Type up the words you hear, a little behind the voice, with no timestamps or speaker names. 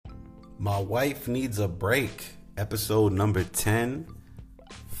My Wife Needs a Break, episode number 10,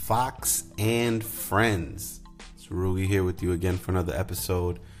 Fox and Friends. It's Rui here with you again for another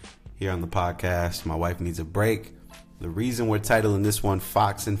episode here on the podcast, My Wife Needs a Break. The reason we're titling this one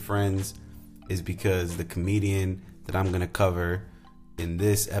Fox and Friends is because the comedian that I'm going to cover in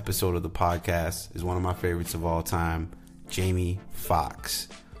this episode of the podcast is one of my favorites of all time, Jamie Foxx.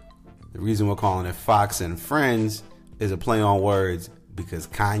 The reason we're calling it Fox and Friends is a play on words because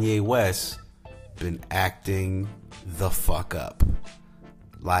Kanye West been acting the fuck up.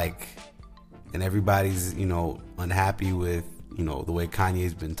 And everybody's, unhappy with, the way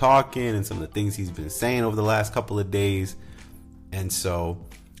Kanye's been talking and some of the things he's been saying over the last couple of days. And so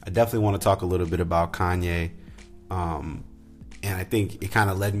I definitely want to talk a little bit about Kanye. And I think it kind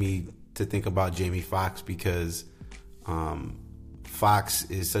of led me to think about Jamie Foxx because Fox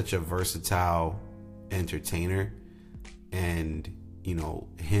is such a versatile entertainer. And,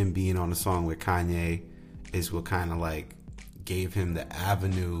 him being on a song with Kanye is what kind of gave him the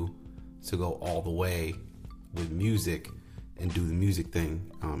avenue to go all the way with music and do the music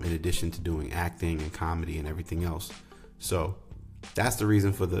thing, in addition to doing acting and comedy and everything else. So that's the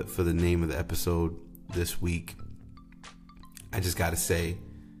reason for the name of the episode this week. I just got to say,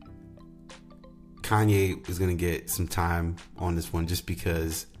 Kanye is going to get some time on this one just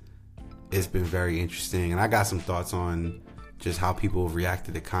because it's been very interesting. And I got some thoughts on just how people have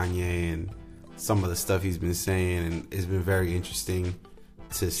reacted to Kanye and some of the stuff he's been saying. And it's been very interesting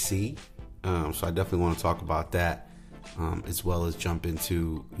to see. So I definitely want to talk about that, as well as jump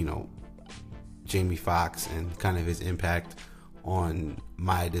into, Jamie Foxx and kind of his impact on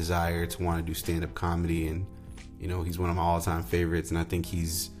my desire to want to do stand-up comedy. And, he's one of my all-time favorites. And I think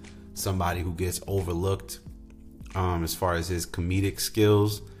he's somebody who gets overlooked as far as his comedic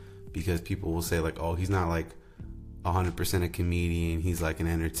skills, because people will say oh, he's not 100% a comedian, he's an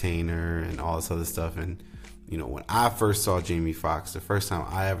entertainer and all this other stuff. And when I first saw Jamie Foxx, the first time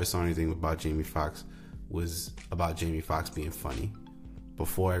I ever saw anything about Jamie Foxx was about Jamie Foxx being funny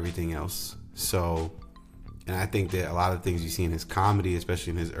before everything else. So, and I think that a lot of things you see in his comedy,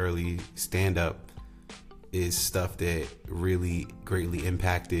 especially in his early stand-up, is stuff that really greatly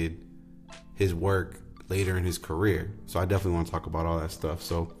impacted his work later in his career. So I definitely want to talk about all that stuff.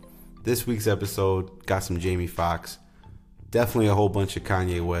 So this week's episode got some Jamie Foxx, definitely a whole bunch of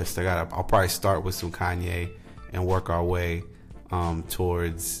Kanye West. I'll probably start with some Kanye and work our way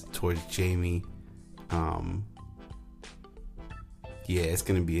towards Jamie. Yeah, it's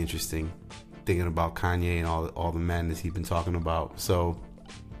gonna be interesting thinking about Kanye and all the madness he's been talking about. So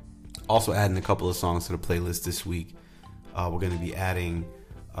also adding a couple of songs to the playlist this week. We're gonna be adding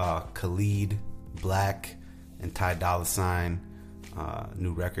Khalid, Black, and Ty Dolla $ign.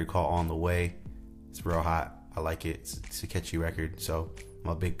 New record called On the Way. It's real hot. I like it. It's a catchy record. So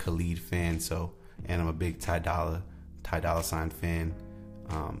I'm a big Khalid fan. And I'm a big Ty Dolla $ign fan.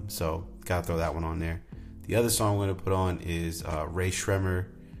 So gotta throw that one on there. The other song we're gonna put on is Rae Sremmurd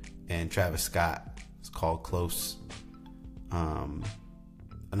and Travis Scott. It's called Close.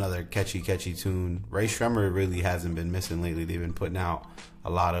 Another catchy tune. Rae Sremmurd really hasn't been missing lately. They've been putting out a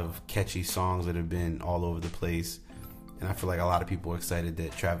lot of catchy songs that have been all over the place. And I feel like a lot of people are excited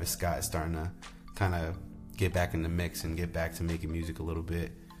that Travis Scott is starting to kind of get back in the mix and get back to making music a little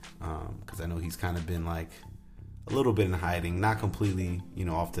bit. Because I know he's kind of been a little bit in hiding. Not completely,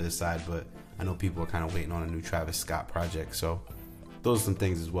 off to the side, but I know people are kind of waiting on a new Travis Scott project. So those are some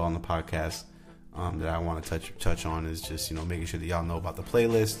things as well on the podcast that I want to touch on is just, making sure that y'all know about the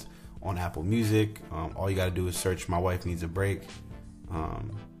playlist on Apple Music. All you got to do is search My Wife Needs a Break.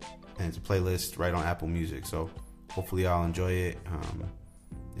 And it's a playlist right on Apple Music. So hopefully y'all enjoy it.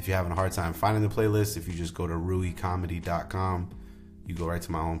 If you're having a hard time finding the playlist, if you just go to ruicomedy.com, you go right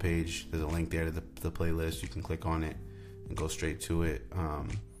to my homepage. There's a link there to the playlist. You can click on it and go straight to it.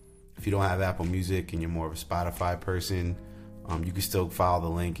 If you don't have Apple Music and you're more of a Spotify person, you can still follow the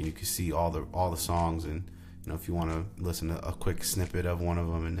link and you can see all the songs. And if you want to listen to a quick snippet of one of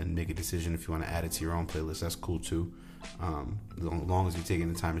them and then make a decision if you want to add it to your own playlist, that's cool too. As long as you're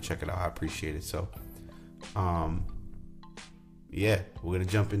taking the time to check it out, I appreciate it. So yeah, we're gonna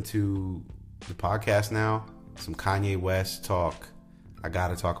jump into the podcast now. Some Kanye West talk. I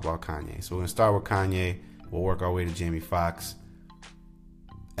gotta talk about Kanye. So we're gonna start with Kanye. We'll work our way to Jamie Foxx.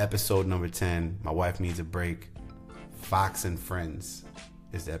 Episode number 10, My Wife Needs a Break. Fox and Friends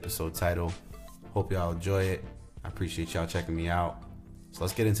is the episode title. Hope y'all enjoy it. I appreciate y'all checking me out. So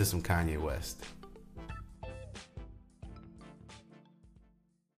let's get into some Kanye West.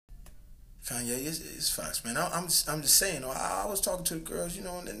 Kanye is Fox, man. I'm just saying. I was talking to the girls, and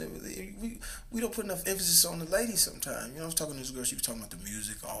we don't put enough emphasis on the ladies sometimes. I was talking to this girl. She was talking about the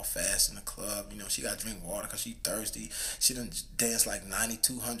music, all fast in the club. She got to drink water because she thirsty. She done danced like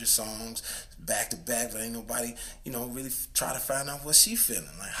 9,200 songs back to back, but ain't nobody, really try to find out what she feeling,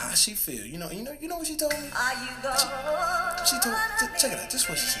 like how she feel. You know what she told me? Are you going? She told. Check it out. This is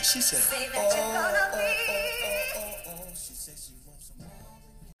what she said. She said, She said she wants some more.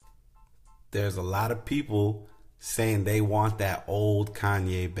 There's a lot of people saying they want that old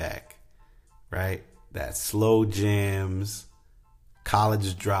Kanye back, right? That slow jams,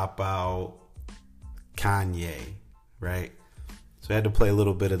 college dropout Kanye, right? So I had to play a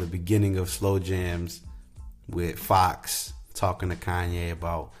little bit of the beginning of Slow Jams with Fox talking to Kanye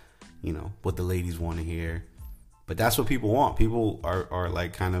about, what the ladies want to hear. But that's what people want. People are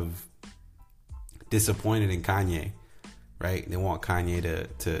like kind of disappointed in Kanye, right? They want Kanye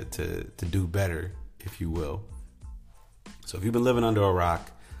to do better, if you will. So if you've been living under a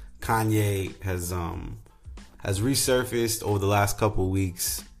rock, Kanye has resurfaced over the last couple of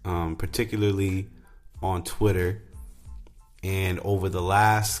weeks, particularly on Twitter, and over the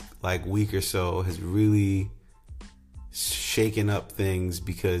last week or so has really shaken up things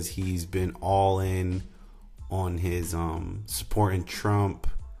because he's been all in on his supporting Trump,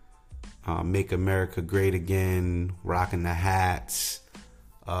 Make America Great Again, rocking the hats,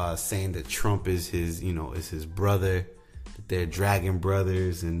 saying that Trump is his brother, that they're dragon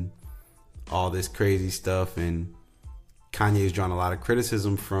brothers, and all this crazy stuff. And Kanye's drawn a lot of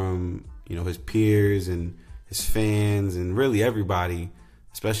criticism from his peers and his fans and really everybody,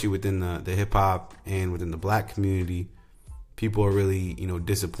 especially within the hip hop and within the black community. People are really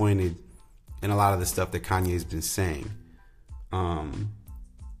disappointed in a lot of the stuff that Kanye's been saying.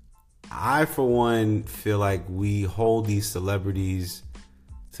 I, for one, feel like we hold these celebrities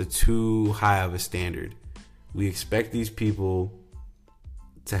to too high of a standard. We expect these people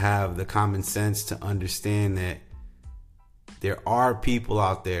to have the common sense to understand that there are people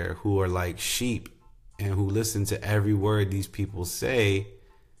out there who are like sheep and who listen to every word these people say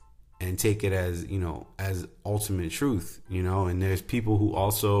and take it as, as ultimate truth, and there's people who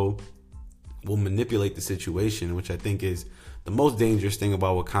also will manipulate the situation, which I think is the most dangerous thing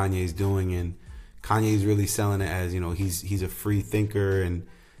about what Kanye is doing. And Kanye is really selling it as, he's a free thinker and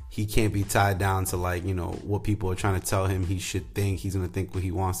he can't be tied down to what people are trying to tell him he should think. He's going to think what he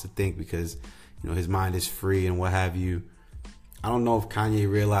wants to think because, his mind is free and what have you. I don't know if Kanye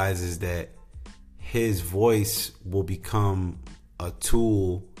realizes that his voice will become a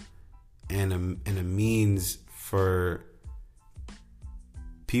tool and a means for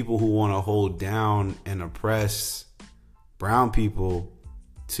people who want to hold down and oppress brown people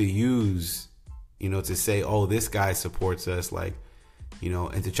to use, to say, oh, this guy supports us,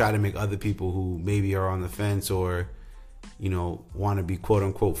 and to try to make other people who maybe are on the fence or, want to be quote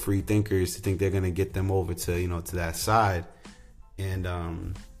unquote free thinkers to think they're going to get them over to, to that side. And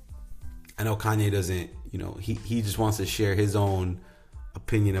I know Kanye doesn't, he just wants to share his own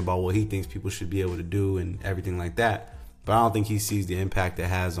opinion about what he thinks people should be able to do and everything like that. But I don't think he sees the impact it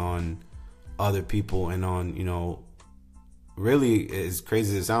has on other people and on, really, as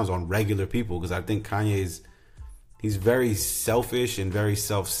crazy as it sounds, on regular people. Because I think he's very selfish and very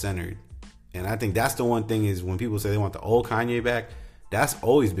self-centered. And I think that's the one thing is when people say they want the old Kanye back, that's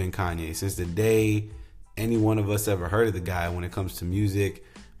always been Kanye. Since the day any one of us ever heard of the guy, when it comes to music,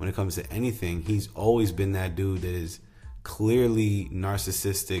 when it comes to anything, he's always been that dude that is clearly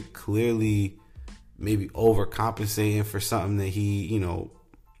narcissistic, clearly maybe overcompensating for something that he,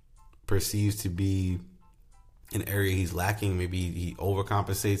 perceives to be an area he's lacking. Maybe he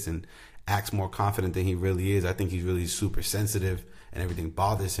overcompensates and acts more confident than he really is. I think he's really super sensitive and everything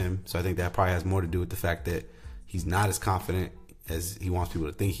bothers him. So I think that probably has more to do with the fact that he's not as confident as he wants people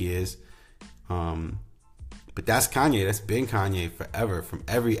to think he is. But that's Kanye. That's been Kanye forever. From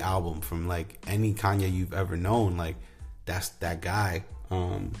every album, from any Kanye you've ever known, that's that guy.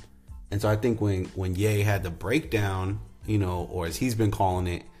 And so I think when Ye had the breakdown, or as he's been calling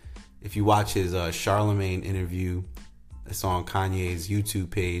it, if you watch his Charlemagne interview, it's on Kanye's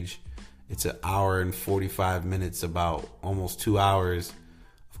YouTube page. It's an hour and 45 minutes, about almost 2 hours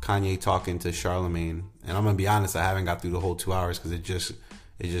of Kanye talking to Charlemagne. And I'm gonna be honest, I haven't got through the whole 2 hours because it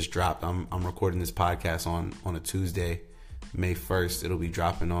just dropped. I'm recording this podcast on a Tuesday, May 1st. It'll be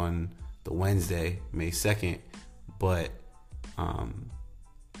dropping on the Wednesday, May 2nd. But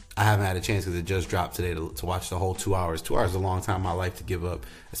I haven't had a chance because it just dropped today to watch the whole 2 hours. 2 hours is a long time in my life to give up,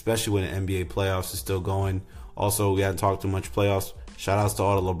 especially when the NBA playoffs is still going. Also, we haven't talked too much playoffs. Shout outs to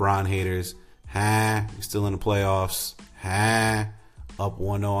all the LeBron haters. We're still in the playoffs. up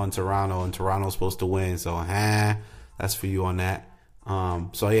 1-0 on Toronto, and Toronto's supposed to win. So, that's for you on that.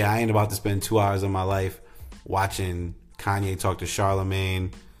 So yeah, I ain't about to spend 2 hours of my life watching Kanye talk to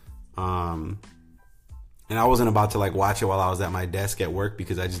Charlemagne. And I wasn't about to like watch it while I was at my desk at work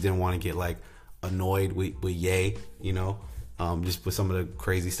because I just didn't want to get like annoyed with Ye, you know, just with some of the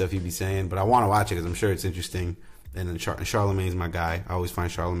crazy stuff he'd be saying. But I want to watch it because I'm sure it's interesting. And then Charlemagne's my guy. I always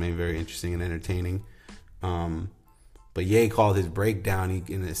find Charlemagne very interesting and entertaining. But Ye called his breakdown,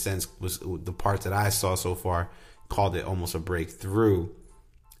 he, in a sense, was the parts that I saw so far, called it almost a breakthrough.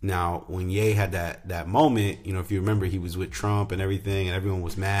 Now, when Ye had that moment, you know, if you remember, he was with Trump and everything, and everyone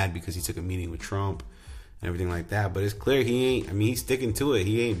was mad because he took a meeting with Trump and everything like that. But it's clear he's sticking to it.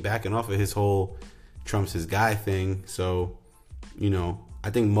 He ain't backing off of his whole Trump's his guy thing. So, you know, I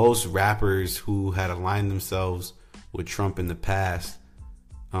think most rappers who had aligned themselves with Trump in the past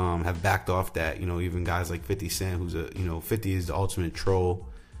have backed off that. You know, even guys like 50 Cent, 50 is the ultimate troll.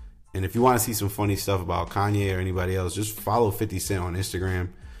 And if you want to see some funny stuff about Kanye or anybody else, just follow 50 Cent on Instagram.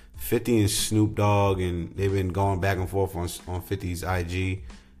 50 and Snoop Dogg, and they've been going back and forth on 50's IG.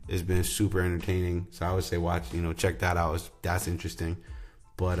 It's been super entertaining. So I would say check that out. That's interesting.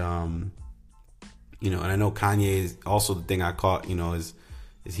 But, and I know Kanye is also the thing I caught, is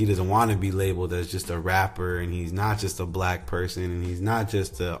he doesn't want to be labeled as just a rapper, and he's not just a black person, and he's not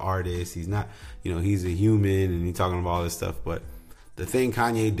just an artist. He's not, he's a human, and he's talking about all this stuff. But the thing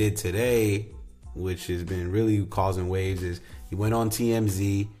Kanye did today, which has been really causing waves, is he went on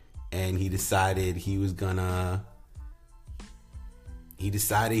TMZ and he decided he was gonna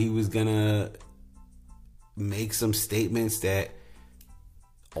make some statements that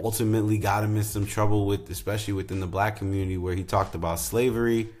ultimately got him in some trouble with, especially within the black community, where he talked about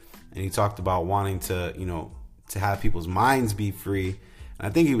slavery and he talked about wanting to, to have people's minds be free. And I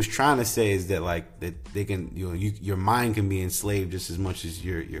think he was trying to say is that that they can, your mind can be enslaved just as much as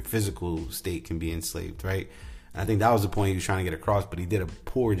your physical state can be enslaved, right? And I think that was the point he was trying to get across, but he did a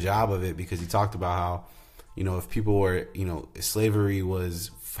poor job of it because he talked about how, if people were, slavery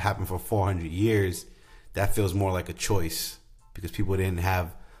happened for 400 years, that feels more like a choice because people didn't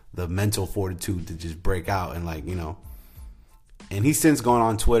have the mental fortitude to just break out and and he's since gone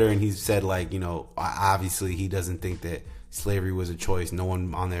on Twitter and he's said obviously he doesn't think that slavery was a choice. No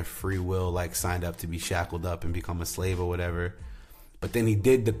one on their free will signed up to be shackled up and become a slave or whatever. But then he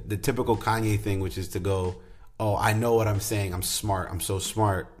did the typical Kanye thing, which is to go, oh, I know what I'm saying. I'm smart. I'm so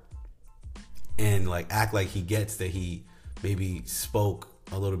smart. And act like he gets that he maybe spoke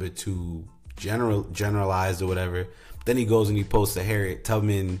a little bit too generalized or whatever. Then he goes and he posts a Harriet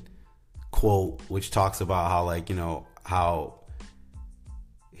Tubman quote, which talks about how how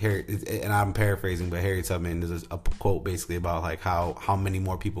Harriet, and I'm paraphrasing, but Harriet Tubman is a quote basically about how many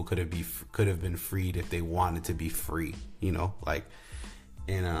more people could have been freed if they wanted to be free, him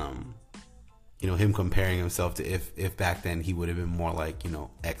comparing himself to if back then he would have been more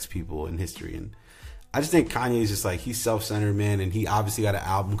X people in history. And I just think Kanye is just he's self-centered, man, and he obviously got an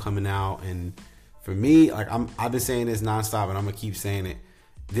album coming out. And for me, I've been saying this nonstop, and I'm gonna keep saying it.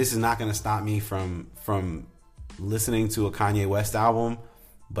 This is not gonna stop me from listening to a Kanye West album.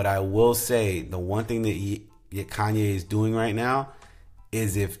 But I will say the one thing that Kanye is doing right now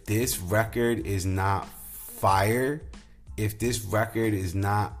is if this record is not fire, if this record is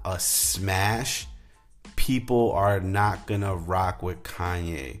not a smash, people are not gonna rock with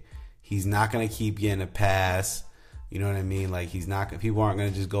Kanye. He's not gonna keep getting a pass. You know what I mean? People aren't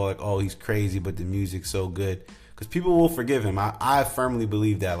gonna just go oh, he's crazy, but the music's so good. Because people will forgive him. I firmly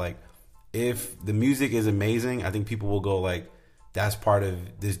believe that. If the music is amazing, I think people will go that's part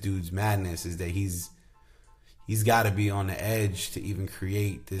of this dude's madness, is that he's got to be on the edge to even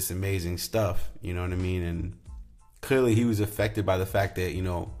create this amazing stuff. You know what I mean? And clearly he was affected by the fact that,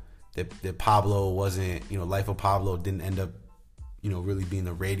 that Pablo wasn't, Life of Pablo didn't end up, really being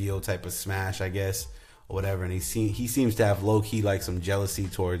the radio type of smash, I guess, or whatever. And he seems to have low key some jealousy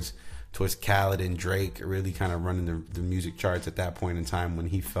towards Khaled and Drake really kind of running the music charts at that point in time when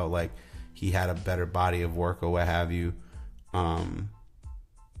he felt like he had a better body of work or what have you.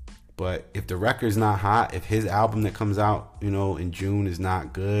 But if the record's not hot, if his album that comes out, in June is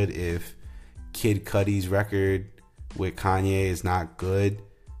not good, if Kid Cudi's record with Kanye is not good,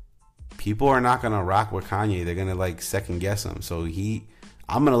 people are not gonna rock with Kanye. They're gonna second guess him. So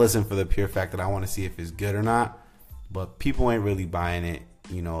I'm gonna listen for the pure fact that I want to see if it's good or not. But people ain't really buying it,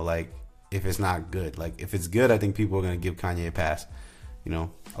 if it's not good. If it's good, I think people are gonna give Kanye a pass. A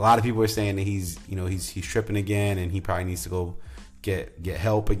lot of people are saying that he's tripping again and he probably needs to go get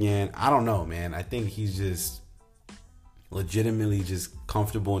help again. I don't know, man. I think he's just legitimately just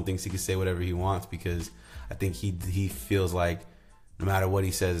comfortable and thinks he can say whatever he wants because I think he feels like no matter what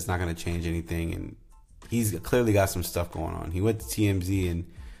he says, it's not going to change anything. And he's clearly got some stuff going on. He went to TMZ and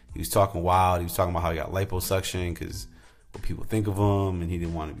he was talking wild. He was talking about how he got liposuction because what people think of him, and he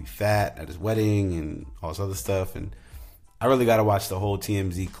didn't want to be fat at his wedding and all this other stuff. And I really got to watch the whole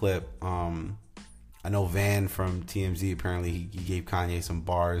TMZ clip. I know Van from TMZ, apparently he gave Kanye some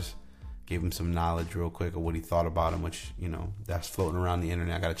bars, gave him some knowledge real quick of what he thought about him, which, you know, that's floating around the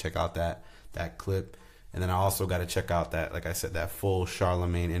internet. I got to check out that clip. And then I also got to check out that, like I said, that full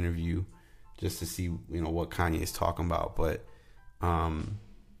Charlemagne interview just to see, you know, what Kanye is talking about. But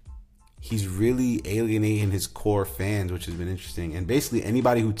he's really alienating his core fans, which has been interesting. And basically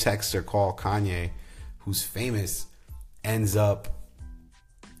anybody who texts or calls Kanye who's famous ends up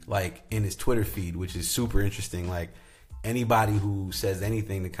like in his Twitter feed, which is super interesting. Like anybody who says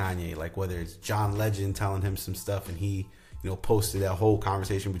anything to Kanye, like whether it's John Legend telling him some stuff and he, you know, posted that whole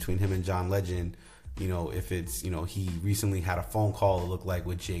conversation between him and John Legend, you know, if it's, you know, he recently had a phone call, it looked like,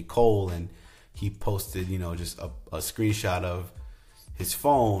 with J. Cole, and he posted, you know, just a screenshot of his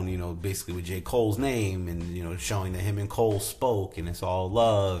phone, you know, basically with J. Cole's name and, you know, showing that him and Cole spoke and it's all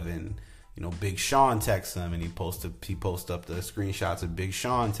love. And, you know, Big Sean texts him and he posts up the screenshots of Big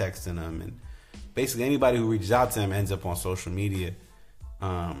Sean texting him. And basically anybody who reaches out to him ends up on social media.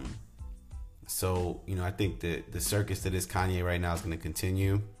 So, you know, I think that the circus that is Kanye right now is going to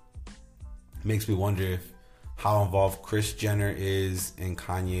continue. It makes me wonder how involved Kris Jenner is in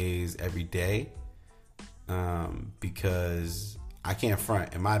Kanye's everyday. Because I can't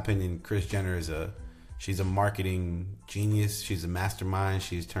front. In my opinion, Kris Jenner she's a marketing genius. She's a mastermind.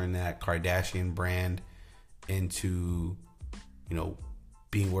 She's turned that Kardashian brand into, you know,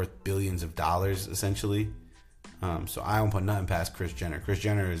 being worth billions of dollars, essentially. So I don't put nothing past Kris Jenner. Kris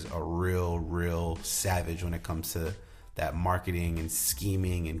Jenner is a real savage when it comes to that marketing and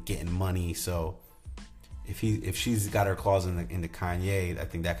scheming and getting money. So if she's got her claws into Kanye, I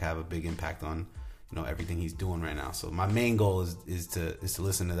think that could have a big impact on, you know, everything he's doing right now. So my main goal is to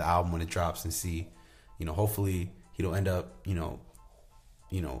listen to the album when it drops and see, you know, hopefully he don't end up, you know,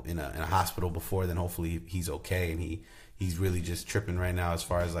 in a hospital before then. Hopefully he's okay and he's really just tripping right now as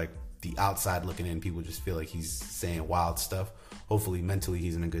far as like the outside looking in. People just feel like he's saying wild stuff. Hopefully mentally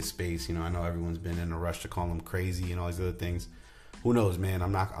he's in a good space. You know, I know everyone's been in a rush to call him crazy and all these other things. Who knows, man?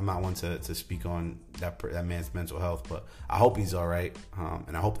 I'm not one to speak on that man's mental health, but I hope he's all right.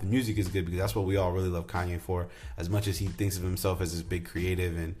 And I hope the music is good because that's what we all really love Kanye for. As much as he thinks of himself as this big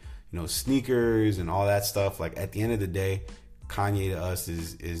creative and, you know, sneakers and all that stuff, like at the end of the day, Kanye to us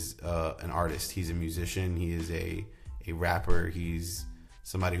is an artist. He's a musician. He is a rapper. He's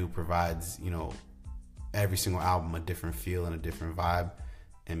somebody who provides, you know, every single album a different feel and a different vibe.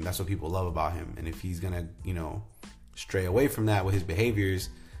 And that's what people love about him. And if he's going to, you know, stray away from that with his behaviors,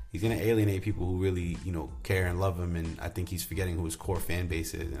 he's going to alienate people who really, you know, care and love him. And I think he's forgetting who his core fan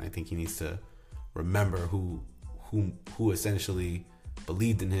base is. And I think he needs to remember who essentially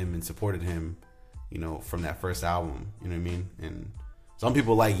believed in him and supported him, you know, from that first album. You know what I mean? And some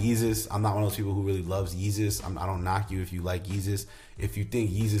people like Yeezus. I'm not one of those people who really loves Yeezus. I don't knock you if you like Yeezus. If you think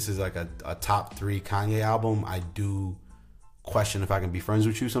Yeezus is like a top 3 Kanye album, I do question if I can be friends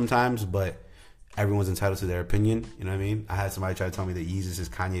with you sometimes, but everyone's entitled to their opinion. You know what I mean? I had somebody try to tell me that Yeezus is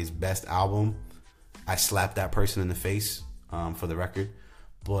Kanye's best album. I slapped that person in the face, for the record,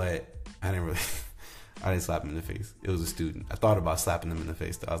 but I didn't slap him in the face. It was a student. I thought about slapping them in the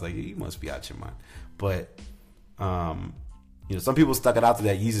face though. I was like, you must be out your mind. But, you know, some people stuck it out to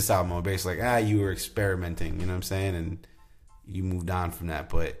that Yeezus album and basically like, you were experimenting, you know what I'm saying? And you moved on from that.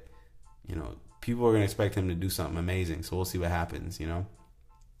 But, you know, people are going to expect him to do something amazing. So we'll see what happens, you know?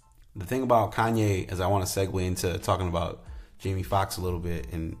 The thing about Kanye is I want to segue into talking about Jamie Foxx a little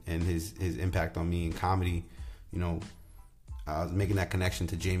bit and his impact on me in comedy. You know, I was making that connection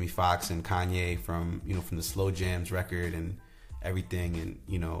to Jamie Foxx and Kanye from the Slow Jams record and everything. And,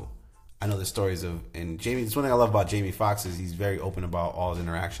 you know, I know the stories of, and Jamie, it's one thing I love about Jamie Foxx is he's very open about all his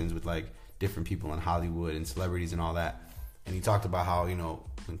interactions with like different people in Hollywood and celebrities and all that. And he talked about how, you know,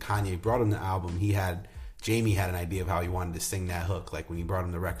 when Kanye brought him the album, Jamie had an idea of how he wanted to sing that hook. Like when he brought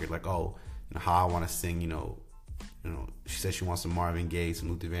him the record, like, oh, you know, how I want to sing, you know, she said she wants some Marvin Gaye, some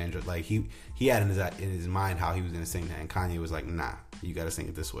Luther Vandross. Like he had in his mind how he was going to sing that. And Kanye was like, nah, you got to sing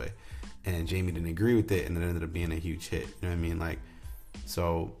it this way. And Jamie didn't agree with it. And it ended up being a huge hit. You know what I mean? Like,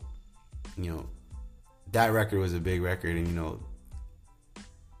 so, you know, that record was a big record. And, you know,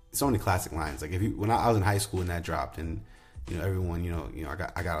 so many classic lines. Like when I was in high school and that dropped and, you know, everyone, you know,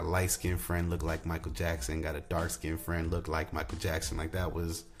 I got a light-skinned friend look like Michael Jackson, got a dark-skinned friend look like Michael Jackson. Like that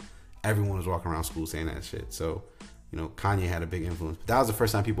was, everyone was walking around school saying that shit. So, you know, Kanye had a big influence. But that was the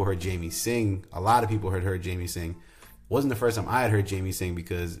first time people heard Jamie sing. A lot of people heard Jamie sing wasn't the first time I had heard Jamie sing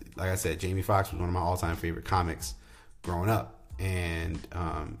because, like I said, Jamie Foxx was one of my all-time favorite comics growing up, and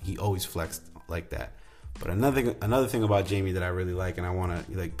he always flexed like that. But another thing about Jamie that I really like, and I want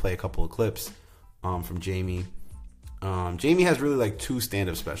to like play a couple of clips from Jamie. Jamie has really like 2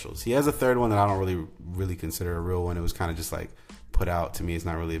 stand-up specials. He has a third one that I don't really consider a real one. It was kind of just like put out to me. It's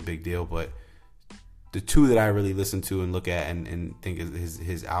not really a big deal, but the 2 that I really listen to and look at and think is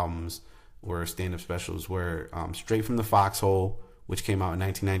his albums were stand-up specials were Straight from the Foxhole, which came out in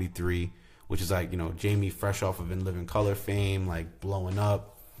 1993, which is like, you know, Jamie fresh off of In Living Color fame, like blowing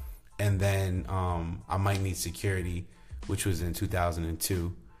up. And then I Might Need Security, which was in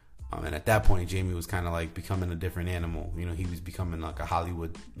 2002. And at that point, Jamie was kind of like becoming a different animal. You know, he was becoming like a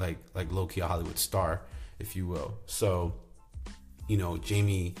Hollywood, like low-key a Hollywood star, if you will. So, you know,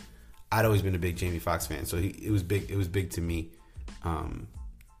 Jamie, I'd always been a big Jamie Foxx fan. So it was big to me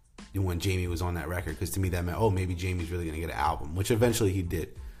when Jamie was on that record. Because to me, that meant, oh, maybe Jamie's really going to get an album, which eventually he did.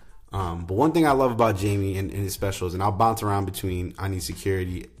 But one thing I love about Jamie and his specials, and I'll bounce around between I Need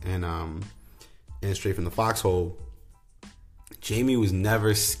Security and Straight from the Foxhole, Jamie was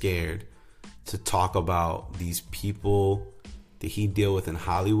never scared to talk about these people that he deal with in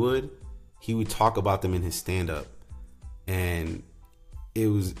Hollywood. He would talk about them in his stand-up, and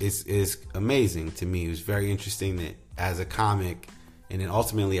it's amazing to me. It was very interesting that as a comic and then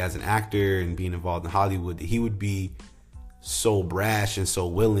ultimately as an actor and being involved in Hollywood, that he would be so brash and so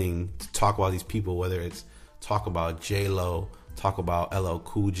willing to talk about these people, whether it's talk about J-Lo, talk about LL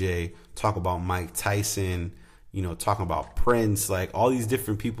Cool J, talk about Mike Tyson, you know, talking about Prince, like all these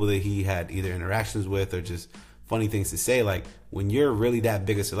different people that he had either interactions with or just funny things to say. Like when you're really that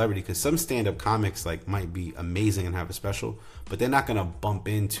big a celebrity, because some stand-up comics like might be amazing and have a special, but they're not gonna bump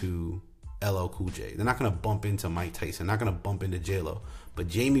into LL Cool J, they're not gonna bump into Mike Tyson, they're not gonna bump into J-Lo. But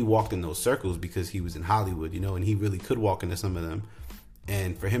Jamie walked in those circles because he was in Hollywood, you know, and he really could walk into some of them.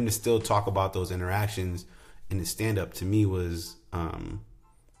 And for him to still talk about those interactions in his stand-up, to me was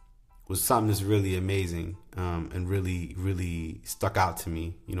something that's really amazing, and really, really stuck out to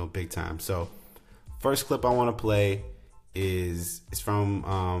me, you know, big time. So first clip I want to play is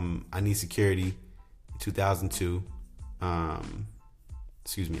from I Need Security 2002.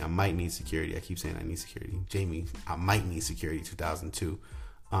 Excuse me, I Might Need Security. I keep saying I Need Security. Jamie, I Might Need Security 2002.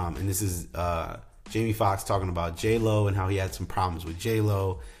 And this is Jamie Foxx talking about J-Lo and how he had some problems with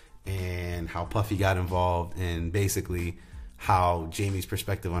J-Lo and how Puffy got involved, and basically how Jamie's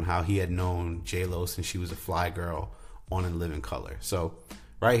perspective on how he had known J-Lo since she was a fly girl on In Living Color. So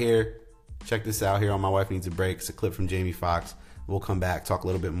right here, check this out here on My Wife Needs a Break. It's a clip from Jamie Foxx. We'll come back, talk a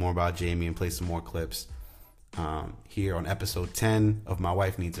little bit more about Jamie, and play some more clips here on episode 10 of My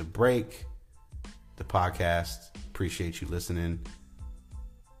Wife Needs a Break, the podcast. Appreciate you listening.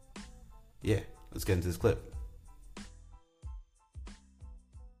 Yeah, let's get into this clip.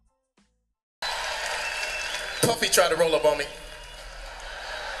 Puffy tried to roll up on me.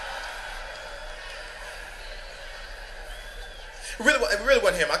 It really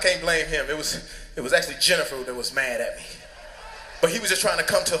wasn't him. I can't blame him. It was actually Jennifer that was mad at me. But he was just trying to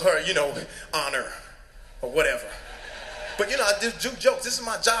come to her, you know, honor or whatever. But, you know, I do jokes. This is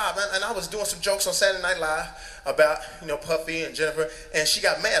my job. And I was doing some jokes on Saturday Night Live about, you know, Puffy and Jennifer. And she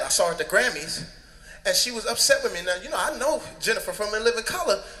got mad. I saw her at the Grammys. And she was upset with me. Now, you know, I know Jennifer from In Living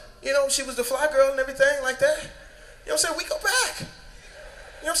Color. You know, she was the fly girl and everything like that. You know what I'm saying? We go back. You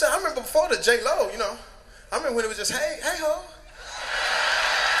know what I'm saying? I remember before the J-Lo, you know. I remember when it was just, hey ho.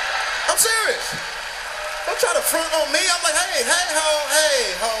 I'm serious. Don't try to front on me. I'm like, hey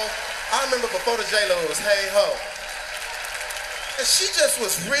ho. I remember before the J-Lo, it was hey ho. And she just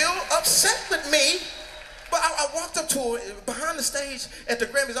was real upset with me. But I walked up to her behind the stage at the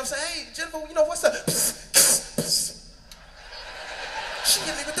Grammys. I'm saying, hey, Jennifer, you know, what's up? Psst, psst, psst. She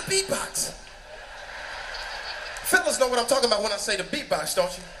hit me with the beatbox. Fellas know what I'm talking about when I say the beatbox,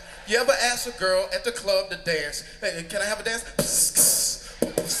 don't you? You ever ask a girl at the club to dance, hey, can I have a dance? Psst,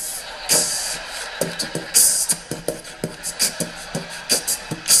 psst, psst.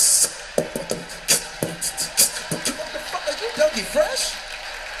 Fresh?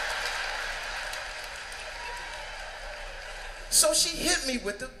 So she hit me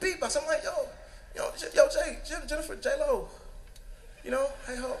with the beatbox. I'm like, yo, Jennifer, J-Lo. You know,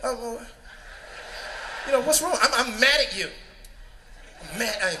 hey ho, you know, what's wrong? I'm mad at you. I'm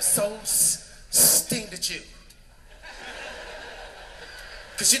mad. I am so steamed at you.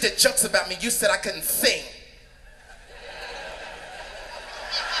 Because you did jokes about me. You said I couldn't sing.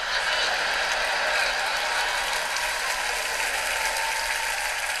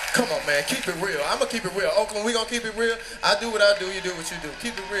 Come on, man, keep it real. I'm gonna keep it real. Oakland, we gonna keep it real. I do what I do, you do what you do.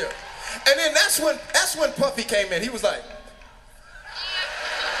 Keep it real. And then that's when Puffy came in. He was like,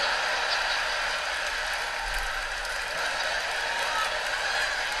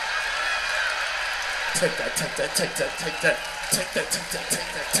 take that, take that, take that, take that, take that, take that, take that,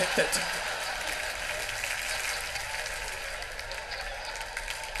 take that, take that.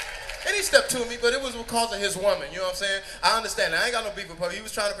 And he stepped to me, but it was because of his woman, you know what I'm saying? I understand. I ain't got no beef with Puffy. He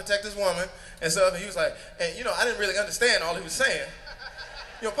was trying to protect his woman and stuff, and he was like, and you know, I didn't really understand all he was saying.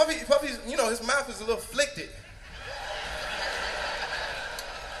 You know, Puffy's, you know, his mouth is a little afflicted.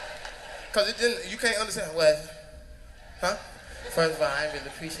 Cause it didn't, you can't understand what, huh? First of all, I really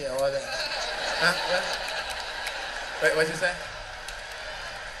appreciate all that. Huh? What? Wait, what you say?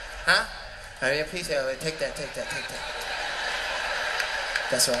 Huh? I really appreciate it. Take that, take that, take that.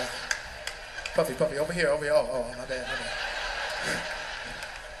 That's right. Puffy, over here. Oh, my bad.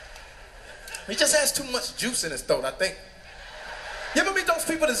 He just has too much juice in his throat, I think. You ever meet those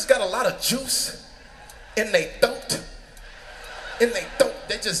people that's got a lot of juice in their throat?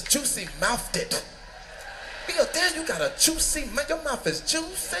 They just juicy mouthed it. Because there you got a juicy mouth. Your mouth is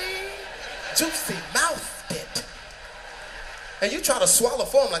juicy. Juicy mouthed it. And you try to swallow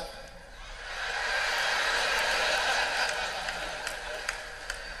for him like.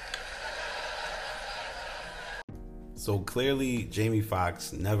 So clearly, Jamie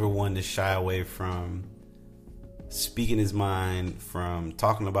Foxx never wanted to shy away from speaking his mind, from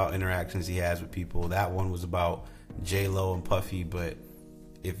talking about interactions he has with people. That one was about J-Lo and Puffy, but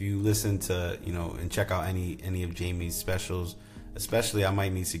if you listen to, you know, and check out any of Jamie's specials, especially I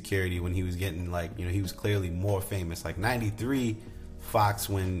Might Need Security, when he was getting, like, you know, he was clearly more famous. Like 93 Fox,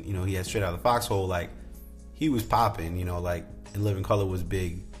 when, you know, he had Straight Outta the Foxhole, like, he was popping, you know, like, In Living Color was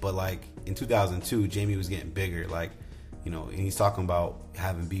big, but like in 2002 Jamie was getting bigger, like, you know, and he's talking about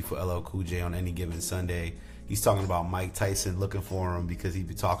having beef with LL Cool J on Any Given Sunday. He's talking about Mike Tyson looking for him because he'd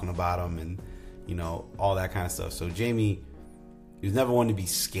be talking about him, and, you know, all that kind of stuff. So Jamie, he was never one to be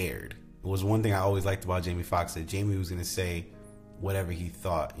scared. It was one thing I always liked about Jamie Foxx, that Jamie was going to say whatever he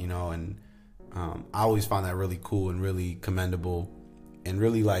thought, you know, and I always found that really cool and really commendable and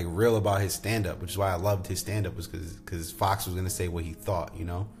really, like, real about his stand-up, which is why I loved his stand-up, was because Fox was going to say what he thought, you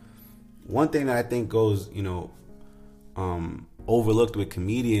know. One thing that I think goes, you know, overlooked with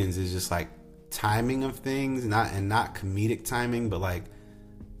comedians is just, like, timing of things, not comedic timing, but, like,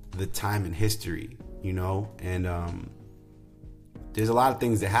 the time in history, you know. And there's a lot of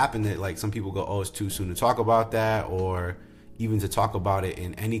things that happen that, like, some people go, oh, it's too soon to talk about that, or even to talk about it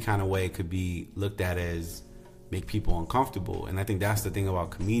in any kind of way could be looked at as make people uncomfortable. And I think that's the thing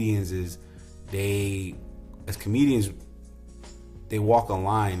about comedians, is as comedians, they walk a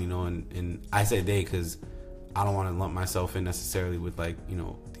line, you know, and I say they because I don't want to lump myself in necessarily with, like, you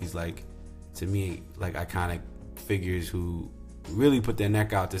know, these, like, to me, like, iconic figures who really put their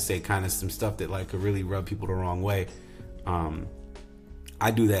neck out to say kind of some stuff that, like, could really rub people the wrong way.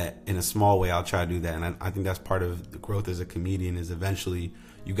 I do that in a small way. I'll try to do that, and I think that's part of the growth as a comedian, is eventually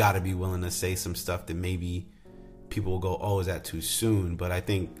you got to be willing to say some stuff that maybe people will go, oh, is that too soon? But I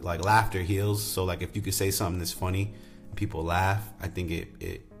think, like, laughter heals. So, like, if you could say something that's funny and people laugh, I think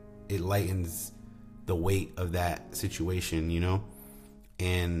it lightens the weight of that situation, you know.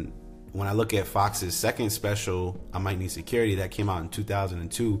 And when I look at Fox's second special, I Might Need Security, that came out in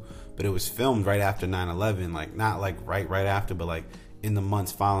 2002, but it was filmed right after 9/11, like, not like right after, but like in the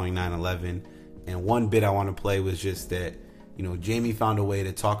months following 9/11. And one bit I want to play was just that, you know, Jamie found a way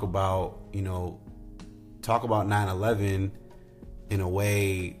to talk about 9/11 in a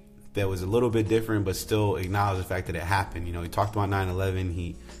way that was a little bit different, but still acknowledge the fact that it happened. You know, he talked about 9/11.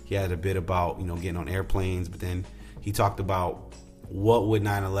 He had a bit about, you know, getting on airplanes, but then he talked about what would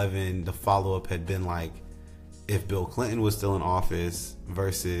 9/11, the follow-up, had been like if Bill Clinton was still in office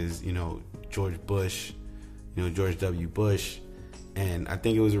versus, you know, George W. Bush. And I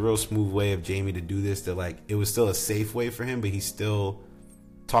think it was a real smooth way of Jamie to do this, that, like, it was still a safe way for him, but he still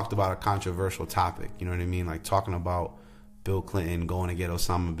talked about a controversial topic, you know what I mean? Like, talking about Bill Clinton going to get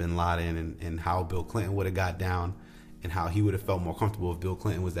Osama bin Laden, and how Bill Clinton would have got down, and how he would have felt more comfortable if Bill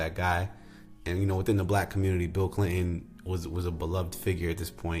Clinton was that guy. And, you know, within the black community, Bill Clinton was a beloved figure at this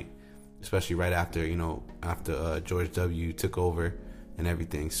point, especially right after, you know, after George W. took over and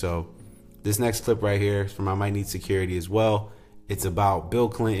everything. So this next clip right here is from I Might Need Security as well. It's about Bill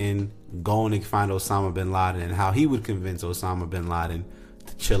Clinton going to find Osama bin Laden and how he would convince Osama bin Laden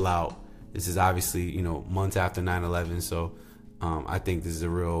to chill out. This is obviously, you know, months after 9/11. So I think this is a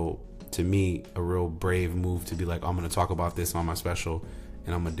real brave move to be like, I'm going to talk about this on my special,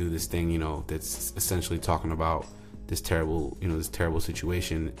 and I'm going to do this thing, you know, that's essentially talking about this terrible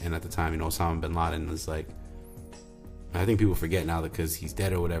situation. And at the time, you know, Osama bin Laden was like I think people forget now because he's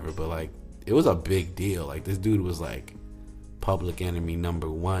dead or whatever, but like it was a big deal. Like this dude was like public enemy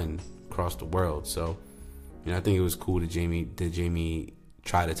 #1 across the world. So, you know, I think it was cool that Jamie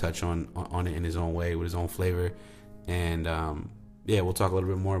try to touch on it in his own way with his own flavor. And yeah, we'll talk a little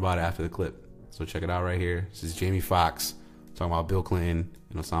bit more about it after the clip. So check it out right here. This is Jamie Foxx talking about Bill Clinton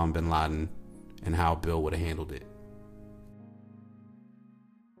and Osama bin Laden and how Bill would have handled it.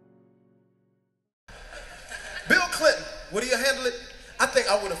 Bill Clinton, would he have handled it? I think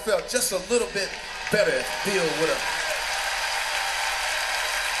I would have felt just a little bit better if Bill would have.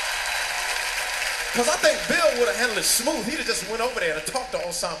 Because I think Bill would have handled it smooth. He'd have just went over there and talked to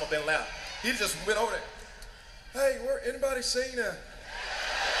Osama bin Laden. He'd just went over there. Hey, anybody seen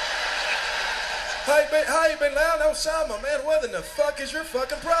Hey, bin Laden, Osama, man, what in the fuck is your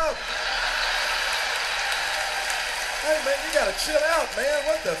fucking problem? Hey, man, you gotta chill out, man.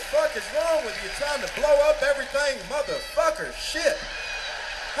 What the fuck is wrong with you? Trying to blow up everything, motherfucker, shit.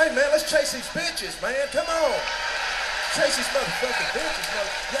 Hey, man, let's chase these bitches, man. Come on. Chase these motherfucking bitches,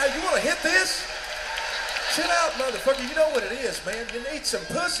 Yeah, you wanna hit this? Chill out, motherfucker. You know what it is, man. You need some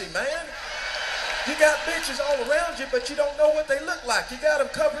pussy, man. You got bitches all around you, but you don't know what they look like. You got them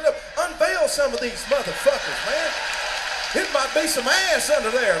covered up. Unveil some of these motherfuckers, man. It might be some ass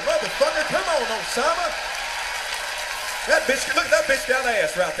under there, motherfucker. Come on, Osama. That bitch, look at that bitch got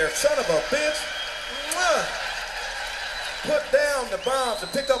ass right there. Son of a bitch. Mwah. Put down the bombs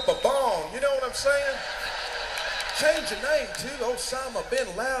and pick up a bomb. You know what I'm saying? Change your name to Osama bin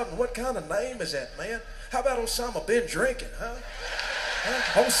Laden. What kind of name is that, man? How about Osama bin drinking, huh?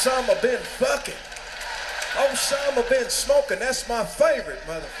 Osama bin fucking. Osama bin smoking. That's my favorite,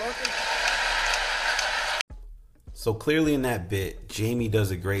 motherfucker. So clearly in that bit, Jamie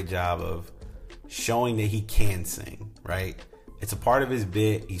does a great job of showing that he can sing, right? It's a part of his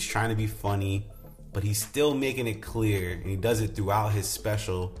bit. He's trying to be funny, but he's still making it clear, and he does it throughout his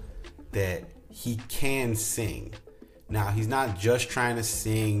special, that he can sing. Now, he's not just trying to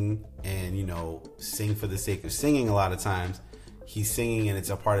sing and, you know, sing for the sake of singing a lot of times. He's singing and it's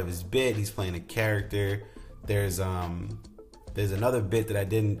a part of his bit. He's playing a character. There's another bit that I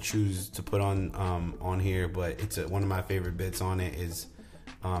didn't choose to put on here, but it's one of my favorite bits on it is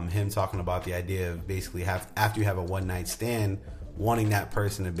him talking about the idea of basically after you have a one night stand, wanting that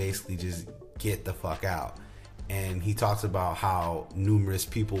person to basically just get the fuck out. And he talks about how numerous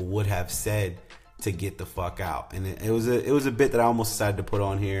people would have said to get the fuck out, and it was a bit that I almost decided to put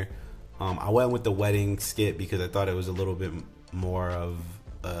on here. I went with the wedding skit because I thought it was a little bit more of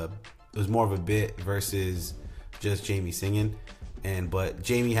a bit versus just Jamie singing. But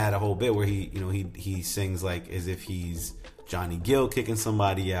Jamie had a whole bit where he sings like as if he's Johnny Gill kicking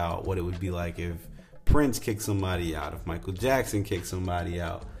somebody out, what it would be like if Prince kicked somebody out, if Michael Jackson kicked somebody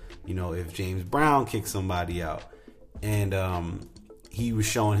out, you know, if James Brown kicked somebody out. And he was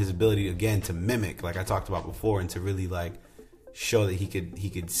showing his ability again to mimic, like I talked about before, and to really like show that he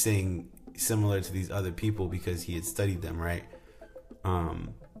could sing similar to these other people because he had studied them, right?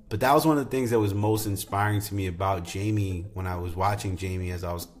 But that was one of the things that was most inspiring to me about Jamie when I was watching Jamie as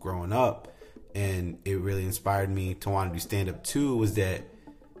I was growing up, and it really inspired me to want to do stand-up too, was that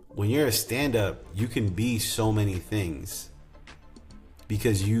when you're a stand-up, you can be so many things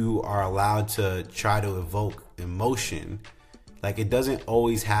because you are allowed to try to evoke emotion. Like, it doesn't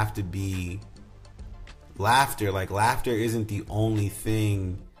always have to be laughter. Like, laughter isn't the only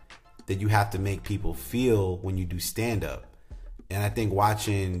thing that you have to make people feel when you do stand-up. And I think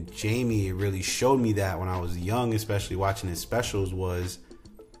watching Jamie, it really showed me that when I was young, especially watching his specials, was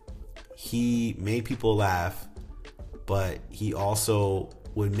he made people laugh, but he also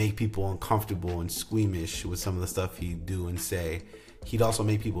would make people uncomfortable and squeamish with some of the stuff he'd do and say. He'd also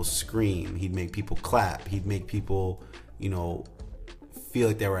make people scream. He'd make people clap. He'd make people, you know, feel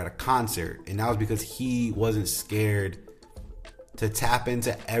like they were at a concert. And that was because he wasn't scared to tap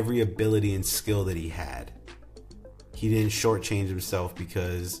into every ability and skill that he had. He didn't shortchange himself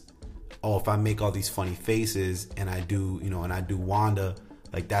because, oh, if I make all these funny faces and I do, you know, and I do Wanda,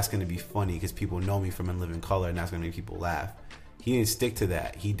 like that's going to be funny because people know me from In Living Color and that's going to make people laugh. He didn't stick to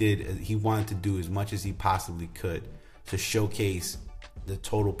that. He wanted to do as much as he possibly could to showcase the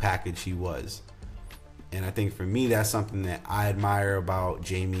total package he was. And I think for me, that's something that I admire about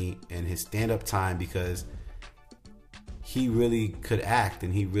Jamie and his stand-up time, because he really could act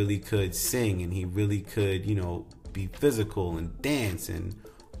and he really could sing and he really could, you know, be physical and dance and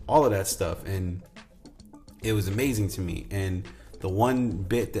all of that stuff. And it was amazing to me. And the one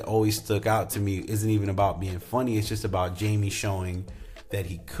bit that always stuck out to me isn't even about being funny. It's just about Jamie showing that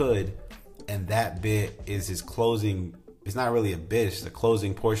he could. And that bit is his closing. It's not really a bit. It's the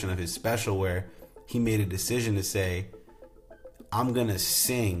closing portion of his special where he made a decision to say, I'm gonna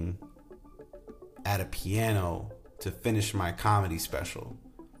sing at a piano to finish my comedy special.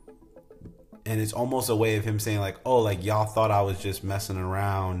 And it's almost a way of him saying like, oh, like y'all thought I was just messing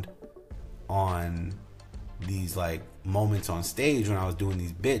around on these like moments on stage when I was doing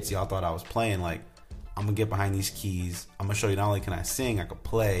these bits. Y'all thought I was playing. Like, I'm gonna get behind these keys. I'm gonna show you not only can I sing, I could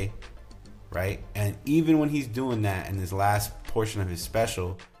play, right? And even when he's doing that in this last portion of his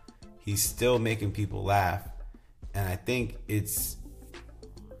special, he's still making people laugh. And I think it's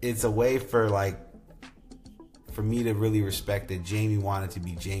a way for me to really respect that Jamie wanted to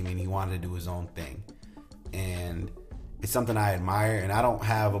be Jamie and he wanted to do his own thing. And it's something I admire, and I don't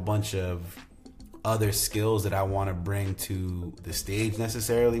have a bunch of other skills that I want to bring to the stage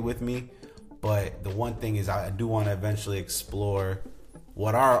necessarily with me. But the one thing is I do want to eventually explore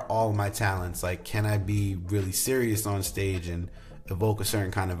what are all my talents. Like, can I be really serious on stage and evoke a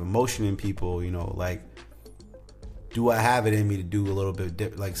certain kind of emotion in people? You know, like, do I have it in me to do a little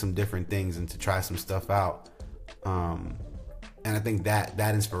bit like some different things and to try some stuff out? And I think that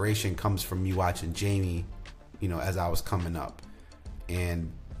inspiration comes from me watching Jamie, you know, as I was coming up.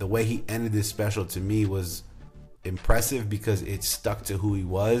 And the way he ended this special to me was impressive because it stuck to who he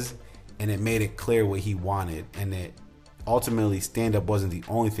was and it made it clear what he wanted, and that ultimately stand-up wasn't the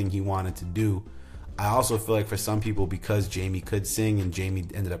only thing he wanted to do. I also feel like for some people, because Jamie could sing and Jamie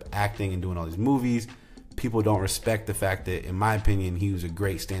ended up acting and doing all these movies, people don't respect the fact that, in my opinion, he was a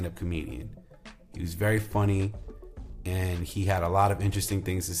great stand-up comedian. He was very funny, and he had a lot of interesting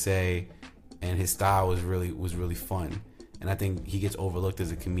things to say, and his style was really fun. And I think he gets overlooked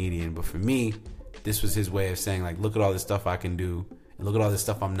as a comedian. But for me, this was his way of saying, like, look at all this stuff I can do, and look at all this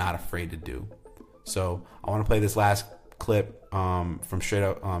stuff I'm not afraid to do. So I want to play this last clip from straight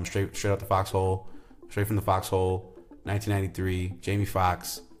out the Foxhole, straight from the Foxhole, 1993. Jamie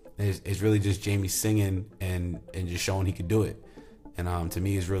Foxx. It's really just Jamie singing and just showing he could do it. And to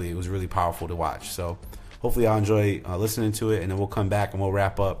me, it was really powerful to watch. So hopefully y'all enjoy listening to it, and then we'll come back and we'll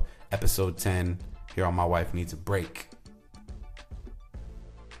wrap up episode 10 here on My Wife Needs a Break.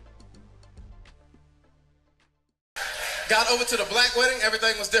 Got over to the black wedding,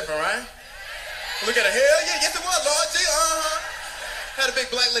 everything was different, right? Look at her, hell yeah, yes it was, Lord G, Had a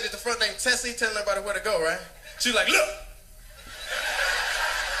big black lady at the front named Tessie telling everybody where to go, right? She was like, look.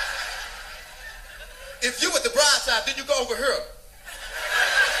 If you at the bride side, then you go over here.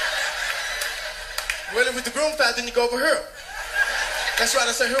 Well, if with the groom side, then you go over here. That's right,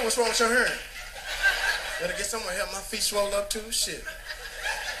 I said, her, what's wrong with your hair? Better get someone to help my feet swell up too, shit.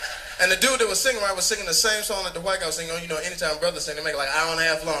 And the dude that was singing, right, was singing the same song that the white guy was singing. You know, anytime brothers sing, they make like an hour and a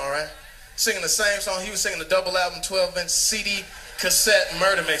half long, right? Singing the same song. He was singing the double album, 12-inch CD, cassette,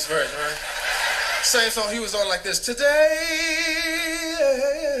 murder mix version, right? Same song he was on like this. Today,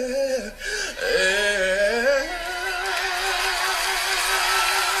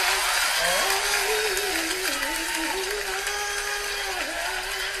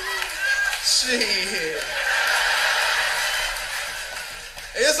 shit.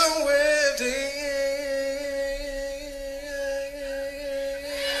 It's a wedding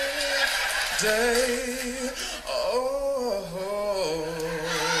day. Oh.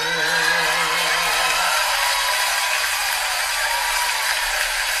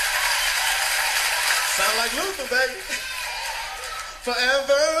 Sound like Luther, baby.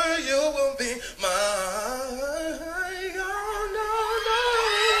 Forever you will be mine. Oh, no.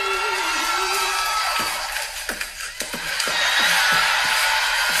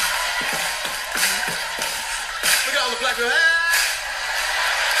 Black girl, hey,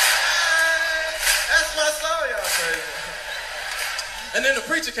 that's my song, y'all crazy. And then the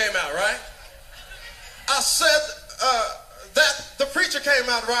preacher came out, right? I said that the preacher came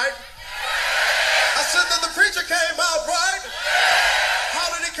out, right? I said that the preacher came out, right? How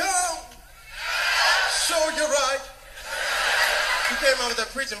did he come? Show you right. He came out with that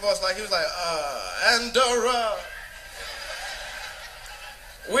preaching voice like he was like,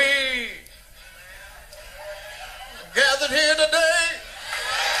 we gathered here today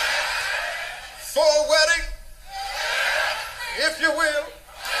for a wedding, if you will.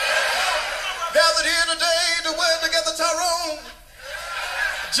 Gathered here today to wed together Tyrone,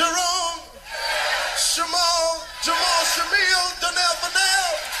 Jerome, Jamal, Shamil, Donnell,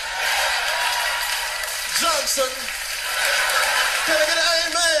 Vanell, Johnson. Can I get an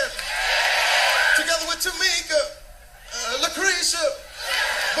amen? Together with Tamika, Lucretia,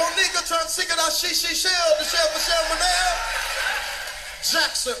 Bonica, Transika, Shishi, Shell, Michelle, Monell,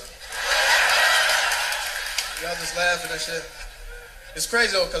 Jackson. Y'all just laughing and shit. It's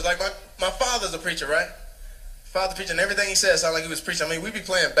crazy though, cause like my father's a preacher, right? Father preaching, everything he said sounded like he was preaching. I mean, we be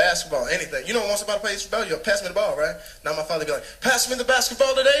playing basketball, anything. You know, once somebody plays basketball, you pass me the ball, right? Now my father be like, pass me the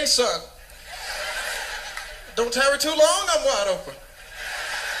basketball today, son. Don't tarry too long, I'm wide open.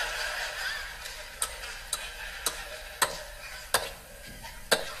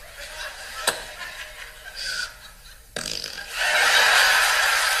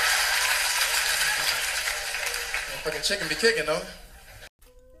 Fucking chicken be kicking, though.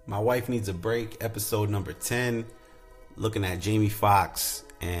 My Wife Needs a Break, episode number 10, looking at Jamie Foxx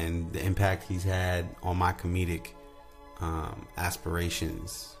and the impact he's had on my comedic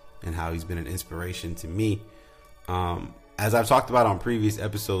aspirations and how he's been an inspiration to me. As I've talked about on previous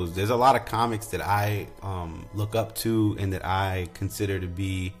episodes, there's a lot of comics that I look up to and that I consider to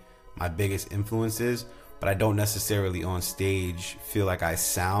be my biggest influences, but I don't necessarily on stage feel like I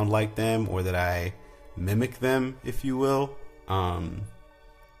sound like them or that I mimic them, if you will.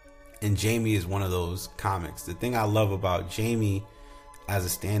 And Jamie is one of those comics. The thing I love about Jamie as a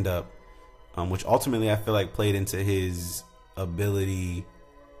stand-up, which ultimately I feel like played into his ability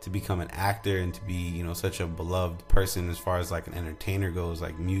to become an actor and to be, you know, such a beloved person as far as like an entertainer goes,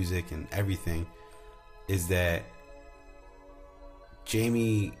 like music and everything, is that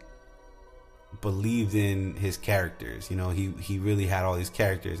Jamie believed in his characters. You know, he really had all these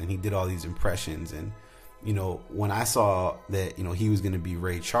characters and he did all these impressions. And you know, when I saw that, you know, he was going to be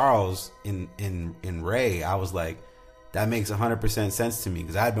Ray Charles in Ray, I was like, that makes 100% sense to me,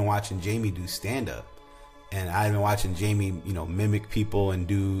 because I had been watching Jamie do stand up, and I had been watching Jamie, you know, mimic people and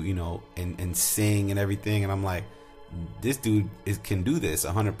do, you know, and sing and everything, and I'm like, this dude can do this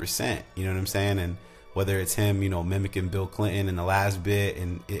 100%. You know what I'm saying? And whether it's him, you know, mimicking Bill Clinton in the last bit,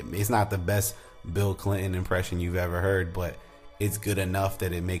 and it's not the best Bill Clinton impression you've ever heard, but it's good enough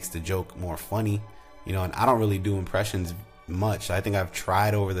that it makes the joke more funny. You know, and I don't really do impressions much. I think I've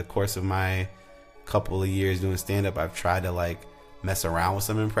tried over the course of my couple of years doing stand-up, I've tried to like mess around with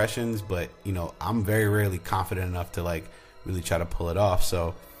some impressions, but you know, I'm very rarely confident enough to like really try to pull it off.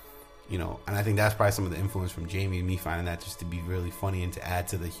 So, you know, and I think that's probably some of the influence from Jamie and me finding that just to be really funny and to add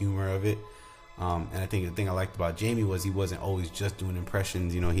to the humor of it. And I think the thing I liked about Jamie was he wasn't always just doing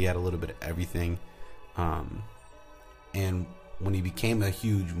impressions. You know, he had a little bit of everything. And when he became a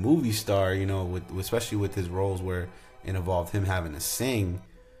huge movie star, you know, especially with his roles where it involved him having to sing,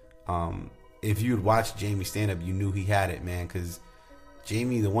 if you'd watch Jamie stand up, you knew he had it, man. Because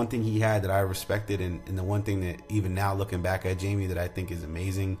Jamie, the one thing he had that I respected, and the one thing that even now looking back at Jamie that I think is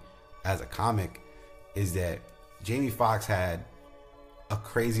amazing as a comic, is that Jamie Foxx had a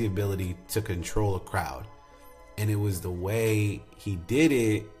crazy ability to control a crowd. And it was the way he did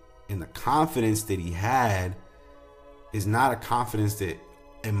it and the confidence that he had is not a confidence that,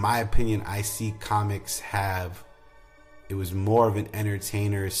 in my opinion, I see comics have. It was more of an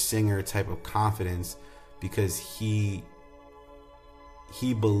entertainer, singer type of confidence, because he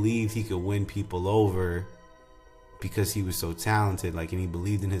believed he could win people over because he was so talented, like, and he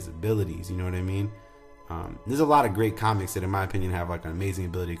believed in his abilities. You know what I mean? There's a lot of great comics that, in my opinion, have like an amazing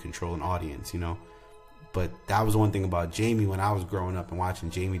ability to control an audience, you know. But that was one thing about Jamie when I was growing up and watching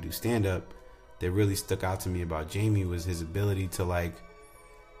Jamie do stand up that really stuck out to me about Jamie, was his ability to like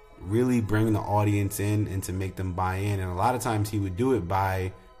really bring the audience in and to make them buy in. And a lot of times he would do it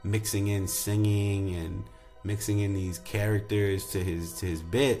by mixing in singing and mixing in these characters to his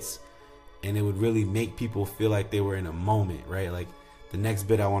bits, and it would really make people feel like they were in a moment, right? Like the next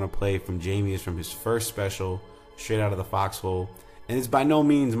bit I want to play from Jamie is from his first special, Straight Out of the Foxhole, and it's by no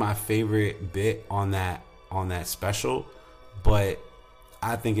means my favorite bit on that special, but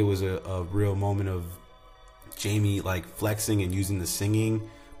I think it was a real moment of Jamie like flexing and using the singing,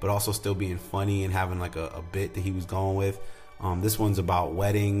 but also still being funny and having like a bit that he was going with. This one's about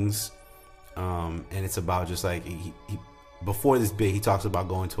weddings, and it's about just like he before this bit he talks about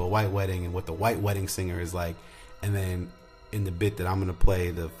going to a white wedding and what the white wedding singer is like, and then in the bit that I'm gonna play,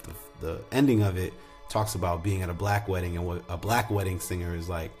 the ending of it talks about being at a black wedding and what a black wedding singer is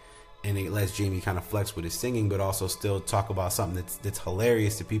like. And it lets Jamie kind of flex with his singing, but also still talk about something that's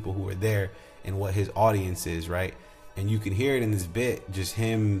hilarious to people who are there and what his audience is, right? And you can hear it in this bit, just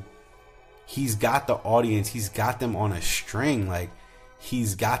him. He's got the audience. He's got them on a string. Like,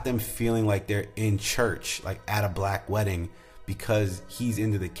 he's got them feeling like they're in church, like at a black wedding, because he's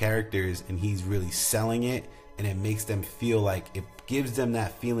into the characters and he's really selling it. And it makes them feel like, it gives them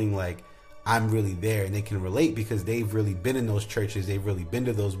that feeling like, I'm really there, and they can relate because they've really been in those churches, they've really been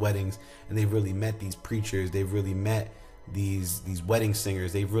to those weddings, and they've really met these preachers, they've really met these wedding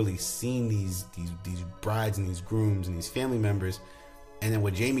singers, they've really seen these brides and these grooms and these family members. And then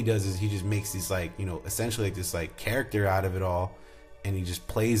what Jamie does is he just makes this like, you know, essentially like this like character out of it all, and he just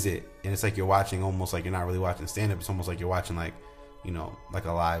plays it, and it's like you're watching, almost like you're not really watching stand up. It's almost like you're watching like, you know, like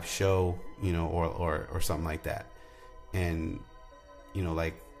a live show, you know, or something like that. And, you know,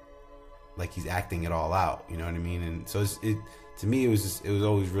 like he's acting it all out, you know what I mean? And so to me, it was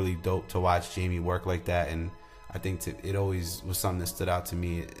always really dope to watch Jamie work like that. And I think it always was something that stood out to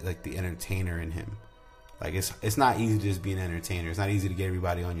me, like the entertainer in him. Like it's not easy to just be an entertainer. It's not easy to get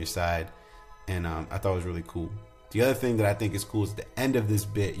everybody on your side. And I thought it was really cool. The other thing that I think is cool is at the end of this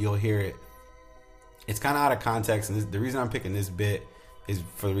bit, you'll hear it. It's kind of out of context, and the reason I'm picking this bit is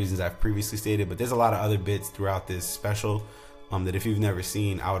for the reasons I've previously stated. But there's a lot of other bits throughout this special that if you've never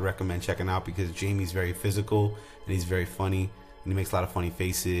seen, I would recommend checking out, because Jamie's very physical and he's very funny, and he makes a lot of funny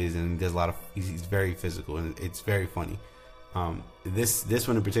faces, and he does a lot of. He's very physical, and it's very funny. This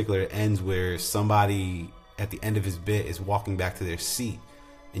one in particular ends where somebody at the end of his bit is walking back to their seat.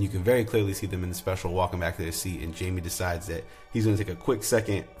 And you can very clearly see them in the special walking back to their seat. And Jamie decides that he's going to take a quick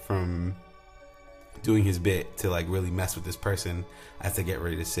second from doing his bit to like really mess with this person as they get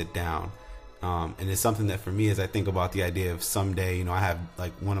ready to sit down. And it's something that for me, as I think about the idea of someday, you know, I have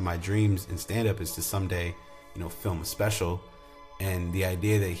like one of my dreams in stand-up is to someday, you know, film a special. And the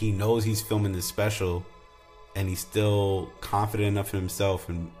idea that he knows he's filming this special and he's still confident enough in himself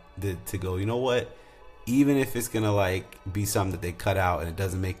and to go, you know what? Even if it's gonna like be something that they cut out and it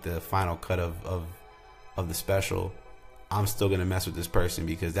doesn't make the final cut of the special, I'm still gonna mess with this person,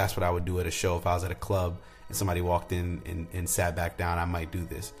 because that's what I would do at a show. If I was at a club and somebody walked in and sat back down, I might do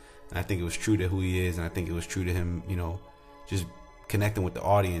this. And I think it was true to who he is, and I think it was true to him, you know, just connecting with the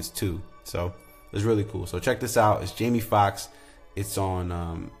audience too. So it was really cool. So check this out. It's Jamie Foxx. It's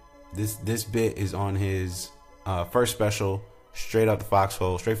on this bit is on his first special, straight from the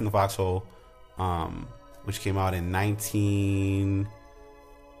Foxhole. Which came out in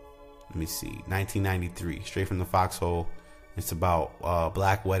 1993, straight from the Foxhole. It's about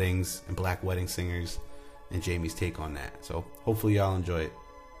black weddings and black wedding singers and Jamie's take on that. So hopefully y'all enjoy it.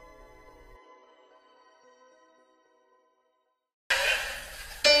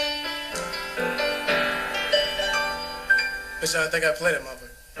 Bitch, I think I played it, motherfucker.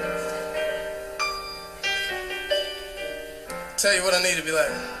 Tell you what I need to be like.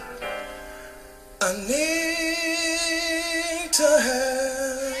 I need to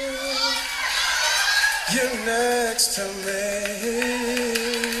have you next to me.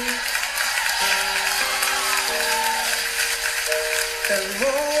 In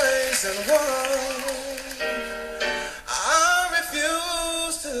more ways than one, I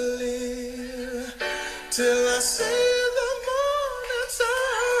refuse to leave till I see the morning sun.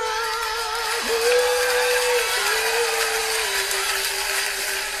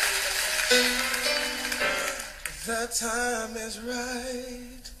 The time is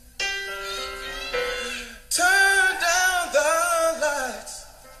right. Turn down the lights.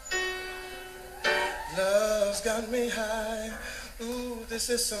 Love's got me high. Ooh, this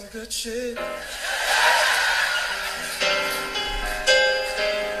is some good shit.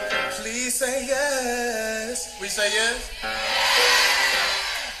 Please say yes. We say yes.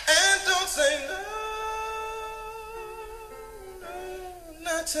 And don't say no. No,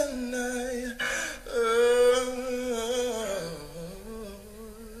 not tonight.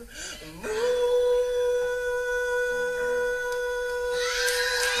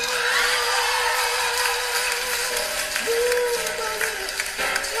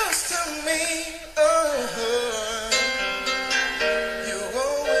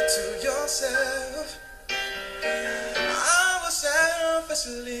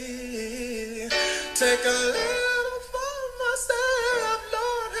 Take a little for myself,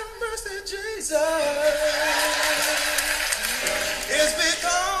 Lord have mercy, Jesus. It's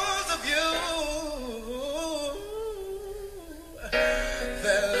because of you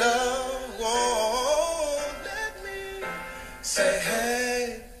that love won't let me say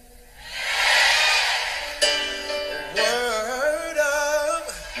hey. Word up.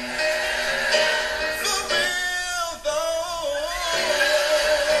 For real though,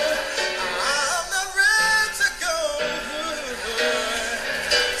 I'm not ready to go.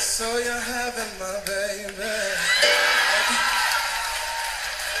 So you're having my baby.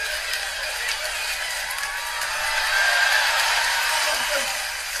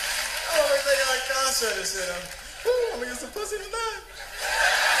 I always think like concert and shit. I'm gonna get some pussy tonight.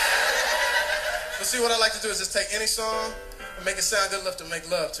 But see, what I like to do is just take any song and make it sound good enough to make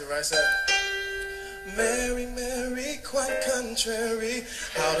love to, right? So, Mary, Mary, quite contrary,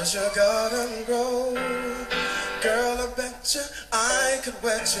 how does your garden grow? Girl, I bet you I could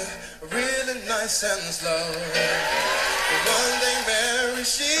wet you really nice and slow. But one day Mary,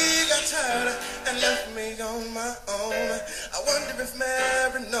 she got tired and left me on my own. I wonder if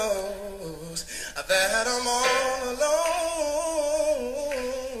Mary knows that I'm all alone.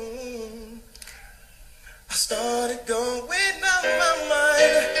 I started going out my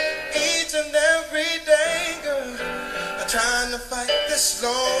mind each and every day, girl. I'm trying to fight this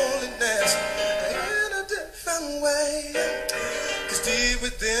loneliness in a different way. Cause deep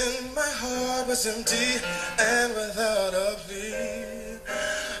within my heart was empty and without a plea.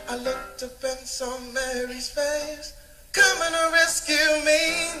 I looked up and saw Mary's face, coming to rescue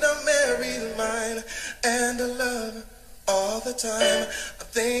me. Now Mary's mine and I love her all the time. I'm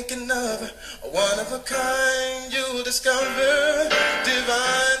thinking of her, one of a kind you discover.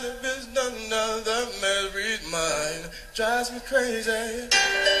 Divine, there is none other. Mary's mine drives me crazy,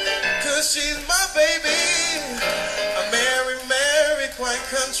 cause she's my baby. A Mary, Mary, quite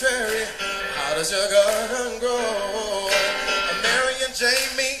contrary. How does your garden grow? A Mary and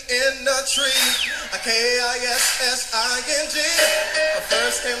Jamie in a tree. A K-I-S-S-I-N-G.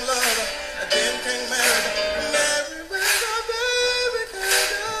 First came love, and then came Mary. Mary was a baby,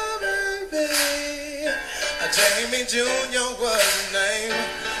 baby. Jamie Jr. was his name.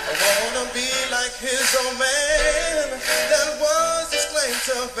 I wanna be like his old man. That was his claim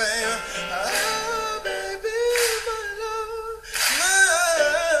to fame. Ah, baby, my love.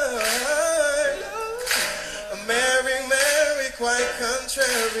 Mary, Mary, quite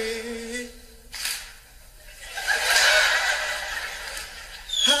contrary.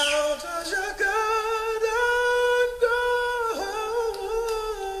 How does your garden go?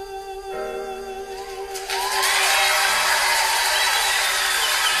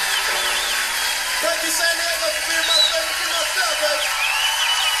 Thank you, San Diego, for being my favorite to myself, baby.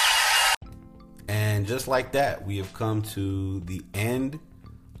 And just like that, we have come to the end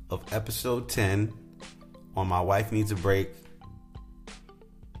of episode 10 on My Wife Needs a Break.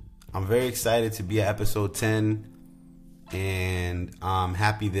 I'm very excited to be at episode 10, and I'm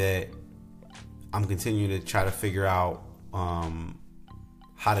happy that I'm continuing to try to figure out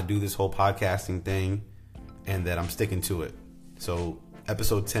how to do this whole podcasting thing, and that I'm sticking to it. So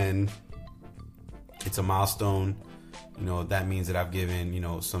episode 10, it's a milestone. You know, that means that I've given,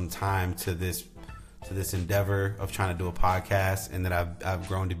 some time to this endeavor of trying to do a podcast, and that I've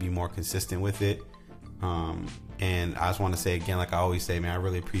grown to be more consistent with it. And I just want to say again, like I always say, man, I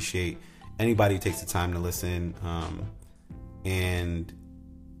really appreciate anybody who takes the time to listen. And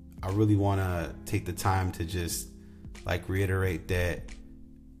I really want to take the time to just reiterate that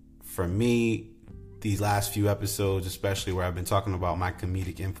for me, these last few episodes, especially where I've been talking about my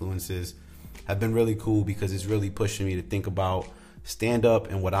comedic influences, have been really cool because it's really pushing me to think about stand up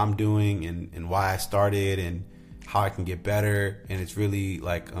and what I'm doing and why I started and how I can get better. And it's really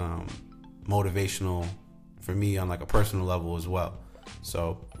motivational for me on a personal level as well.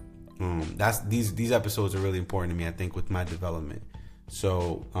 So these episodes are really important to me, I think, with my development.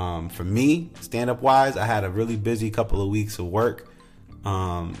 So for me, stand-up wise, I had a really busy couple of weeks of work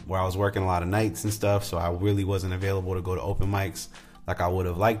where I was working a lot of nights and stuff, so I really wasn't available to go to open mics like I would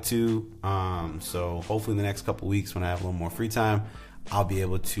have liked to. So hopefully in the next couple of weeks, when I have a little more free time, I'll be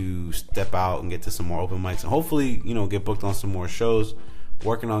able to step out and get to some more open mics and hopefully, get booked on some more shows.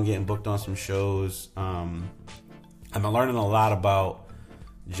 Working on getting booked on some shows. I've been learning a lot about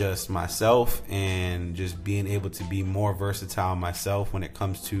just myself and just being able to be more versatile myself when it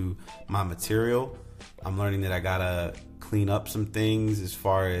comes to my material. I'm learning that I gotta clean up some things as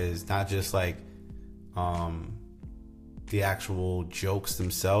far as not just the actual jokes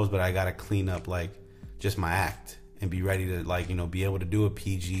themselves, but I gotta clean up just my act and be ready to be able to do a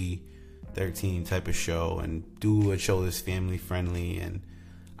PG-13 type of show and do a show that's family friendly. And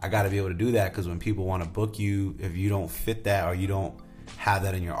I got to be able to do that because when people want to book you, if you don't fit that or you don't have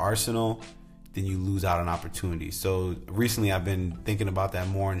that in your arsenal, then you lose out on opportunities. So recently I've been thinking about that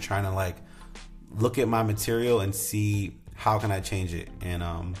more and trying to look at my material and see how can I change it. And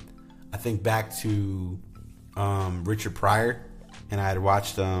I think back to Richard Pryor, and I had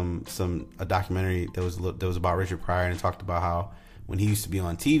watched a documentary that was about Richard Pryor, and it talked about how when he used to be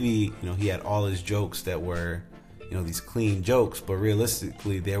on TV, he had all his jokes that were these clean jokes, but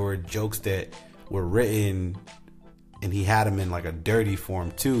realistically they were jokes that were written and he had them in a dirty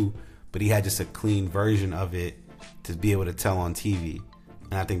form too, but he had just a clean version of it to be able to tell on TV.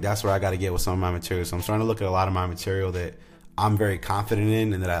 And I think that's where I got to get with some of my material. So I'm starting to look at a lot of my material that I'm very confident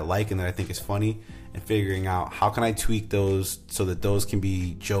in and that I like and that I think is funny, and figuring out how can I tweak those so that those can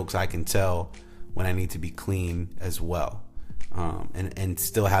be jokes I can tell when I need to be clean as well, and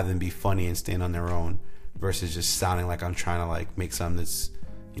still have them be funny and stand on their own, versus just sounding like I'm trying to make something that's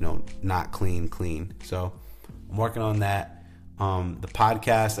not clean. So I'm working on that. The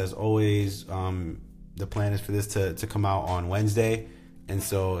podcast, as always, the plan is for this to come out on Wednesday. And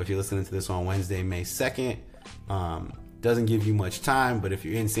so if you're listening to this on Wednesday, May 2nd, doesn't give you much time, but if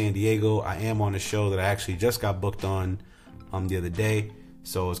you're in San Diego, I am on a show that I actually just got booked on the other day.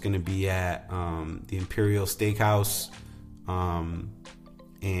 So it's going to be at the Imperial Steakhouse,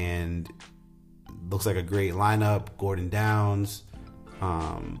 and looks like a great lineup. Gordon Downs,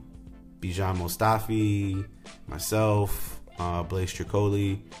 Bijan Mostafi, myself, Blaise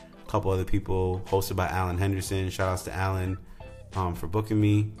Tricoli, a couple other people, hosted by Alan Henderson. Shout outs to Alan for booking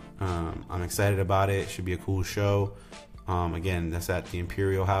me. I'm excited about it. Should be a cool show. Again, that's at the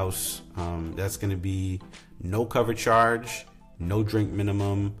Imperial House. That's going to be no cover charge, no drink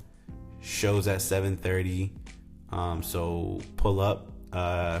minimum. Shows at 7:30. So pull up.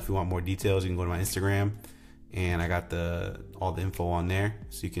 If you want more details, you can go to my Instagram, and I got all the info on there,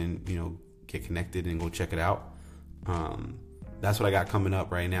 so you can get connected and go check it out. That's what I got coming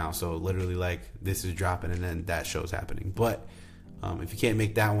up right now. So literally, like, this is dropping, and then that show's happening. But if you can't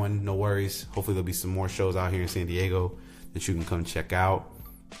make that one, no worries. Hopefully there'll be some more shows out here in San Diego that you can come check out.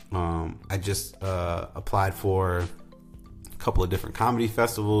 I just applied for a couple of different comedy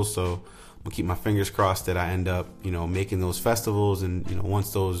festivals, so I'm gonna keep my fingers crossed that I end up making those festivals. And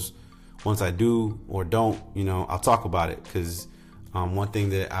once I do or don't, I'll talk about it, because one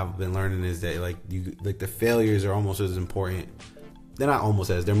thing that I've been learning is that the failures are almost as important. They're not almost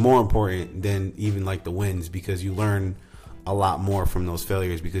as, they're more important than even like the wins, because you learn a lot more from those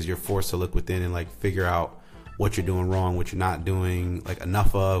failures, because you're forced to look within and figure out what you're doing wrong, what you're not doing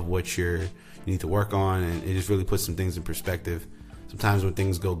enough of, what you need to work on. And it just really puts some things in perspective. Sometimes when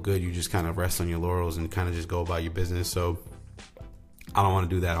things go good, you just kind of rest on your laurels and kind of just go about your business. So I don't want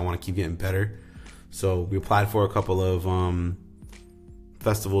to do that. I want to keep getting better. So we applied for a couple of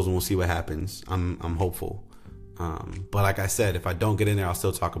festivals, and we'll see what happens. I'm hopeful. But like I said, if I don't get in there, I'll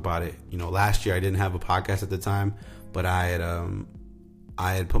still talk about it. Last year I didn't have a podcast at the time, but I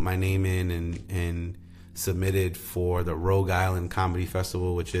had put my name in and submitted for the Rogue Island Comedy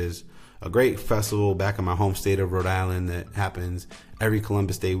Festival, which is a great festival back in my home state of Rhode Island that happens every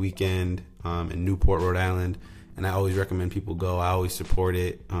Columbus Day weekend in Newport, Rhode Island. And I always recommend people go. I always support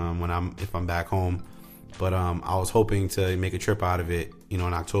it if I'm back home. But I was hoping to make a trip out of it, in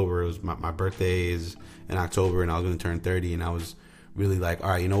October. It was my birthday is in October, and I was going to turn 30, and I was really like, all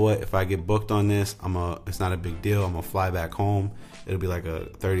right, you know what? If I get booked on this, it's not a big deal. I'm gonna fly back home. It'll be like a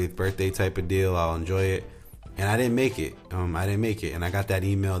 30th birthday type of deal. I'll enjoy it. And I didn't make it. And I got that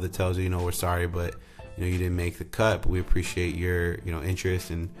email that tells you, we're sorry, but you didn't make the cut. But we appreciate your interest,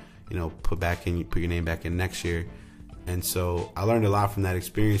 and put your name back in next year. And so I learned a lot from that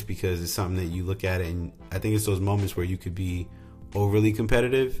experience, because it's something that you look at it, and I think it's those moments where you could be overly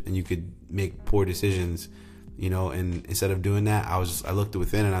competitive and you could make poor decisions. And instead of doing that, I looked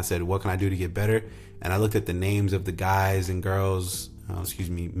within and I said, what can I do to get better? And I looked at the names of the guys and girls,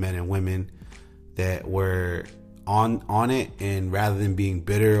 men and women that were on it. And rather than being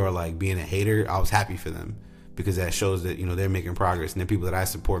bitter or being a hater, I was happy for them, because that shows that, they're making progress, and they're people that I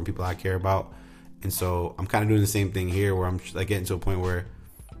support and people I care about. And so I'm kind of doing the same thing here, where I'm getting to a point where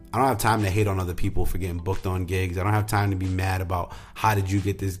I don't have time to hate on other people for getting booked on gigs. I don't have time to be mad about how did you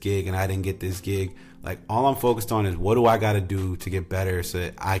get this gig and I didn't get this gig. All I'm focused on is what do I got to do to get better, so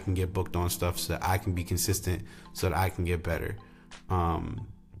that I can get booked on stuff, so that I can be consistent, so that I can get better. And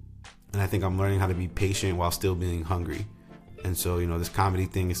I think I'm learning how to be patient while still being hungry. And so, this comedy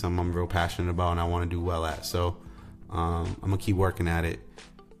thing is something I'm real passionate about and I want to do well at. So I'm going to keep working at it.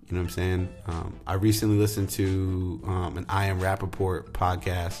 You know what I'm saying? I recently listened to an I Am Rappaport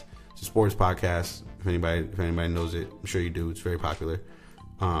podcast. It's a sports podcast. If anybody knows it, I'm sure you do. It's very popular.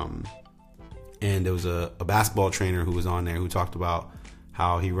 And there was a basketball trainer who was on there who talked about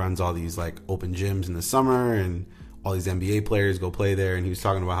how he runs all these open gyms in the summer, and all these NBA players go play there. And he was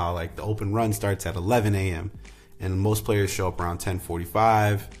talking about how the open run starts at 11 a.m. and most players show up around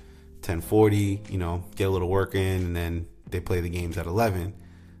 10:45, 10:40. Get a little work in, and then they play the games at 11.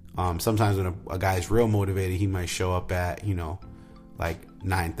 Sometimes when a guy's real motivated, he might show up at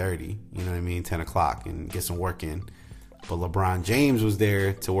 9:30. 10 o'clock, and get some work in. But LeBron James was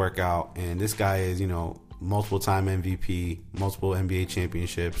there to work out, and this guy is, multiple time MVP, multiple NBA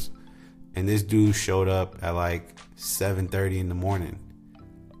championships, and this dude showed up at 7:30 in the morning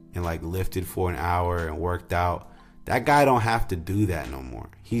and lifted for an hour and worked out. That guy don't have to do that no more.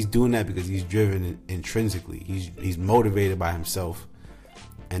 He's doing that because he's driven intrinsically. He's motivated by himself,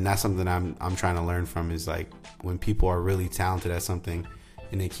 and that's something I'm trying to learn from. Is when people are really talented at something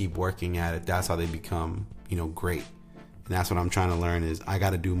and they keep working at it, that's how they become great. And that's what I'm trying to learn, is I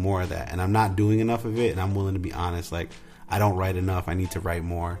got to do more of that. And I'm not doing enough of it. And I'm willing to be honest. I I don't write enough. I need to write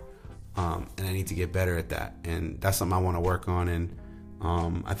more, and I need to get better at that. And that's something I want to work on. And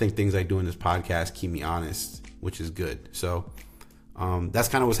I think things I do in this podcast keep me honest, which is good. So that's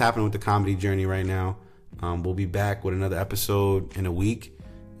kind of what's happening with the comedy journey right now. We'll be back with another episode in a week.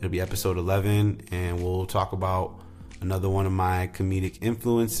 It'll be episode 11, and we'll talk about another one of my comedic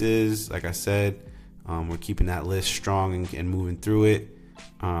influences. Like I said, we're keeping that list strong and moving through it.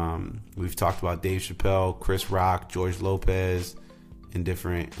 We've talked about Dave Chappelle, Chris Rock, George Lopez in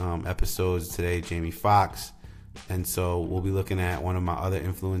different episodes today, Jamie Foxx. And so we'll be looking at one of my other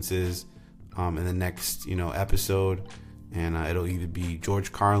influences in the next episode. And it'll either be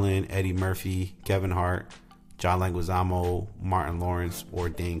George Carlin, Eddie Murphy, Kevin Hart, John Leguizamo, Martin Lawrence, or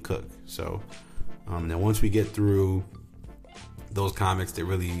Dane Cook. So then once we get through those comics that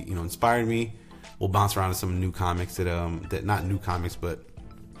really inspired me, we'll bounce around to some new comics that not new comics, but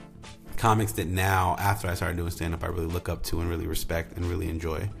comics that now, after I started doing stand-up, I really look up to and really respect and really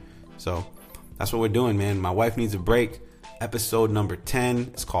enjoy. So that's what we're doing, man. My Wife Needs a Break, episode number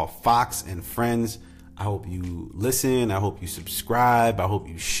 10. It's called Fox and Friends. I hope you listen. I hope you subscribe. I hope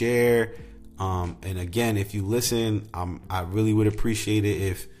you share. And again, if you listen, I really would appreciate it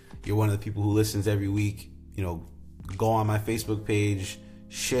if you're one of the people who listens every week. Go on my Facebook page,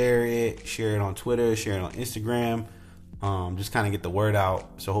 share it on Twitter, share it on Instagram. Just kind of get the word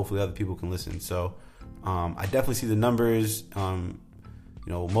out so hopefully other people can listen. So I definitely see the numbers.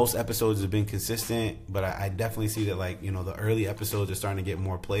 Most episodes have been consistent, but I definitely see that the early episodes are starting to get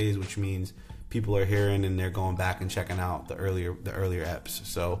more plays, which means people are hearing and they're going back and checking out the earlier eps.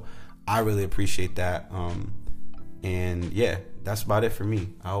 So I really appreciate that. And yeah, that's about it for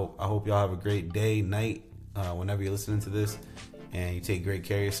me. I hope y'all have a great day, night, whenever you're listening to this, and you take great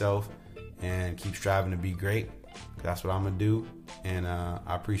care of yourself and keep striving to be great. That's what I'm gonna do. And I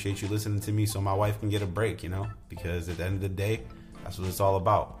appreciate you listening to me so my wife can get a break, because at the end of the day, that's what it's all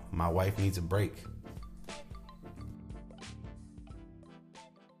about. My wife needs a break.